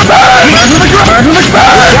ground! Burn to the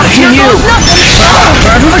ground! Up to you!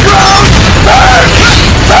 Burn to the ground! Burn!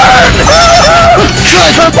 Burn!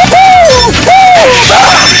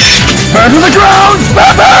 Burn to the ground! Burn! Burn! Burn to the ground!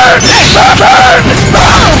 Burn!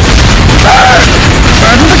 Burn!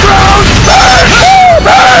 Burn to the ground! Burn!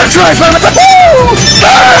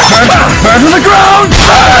 Burn to the ground!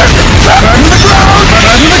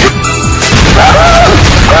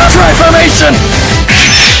 Transformation!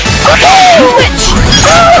 Switch!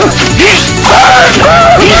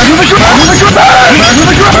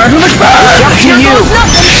 Burn to the ground! Up to you!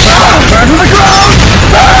 Burn to the ground!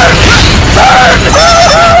 Burn! Burn!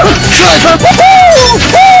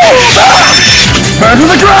 Burn to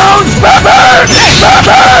the ground! Burn! Burn to the ground! Burn!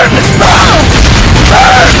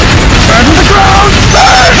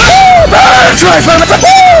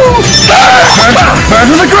 Burn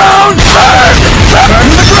to the ground! Burn!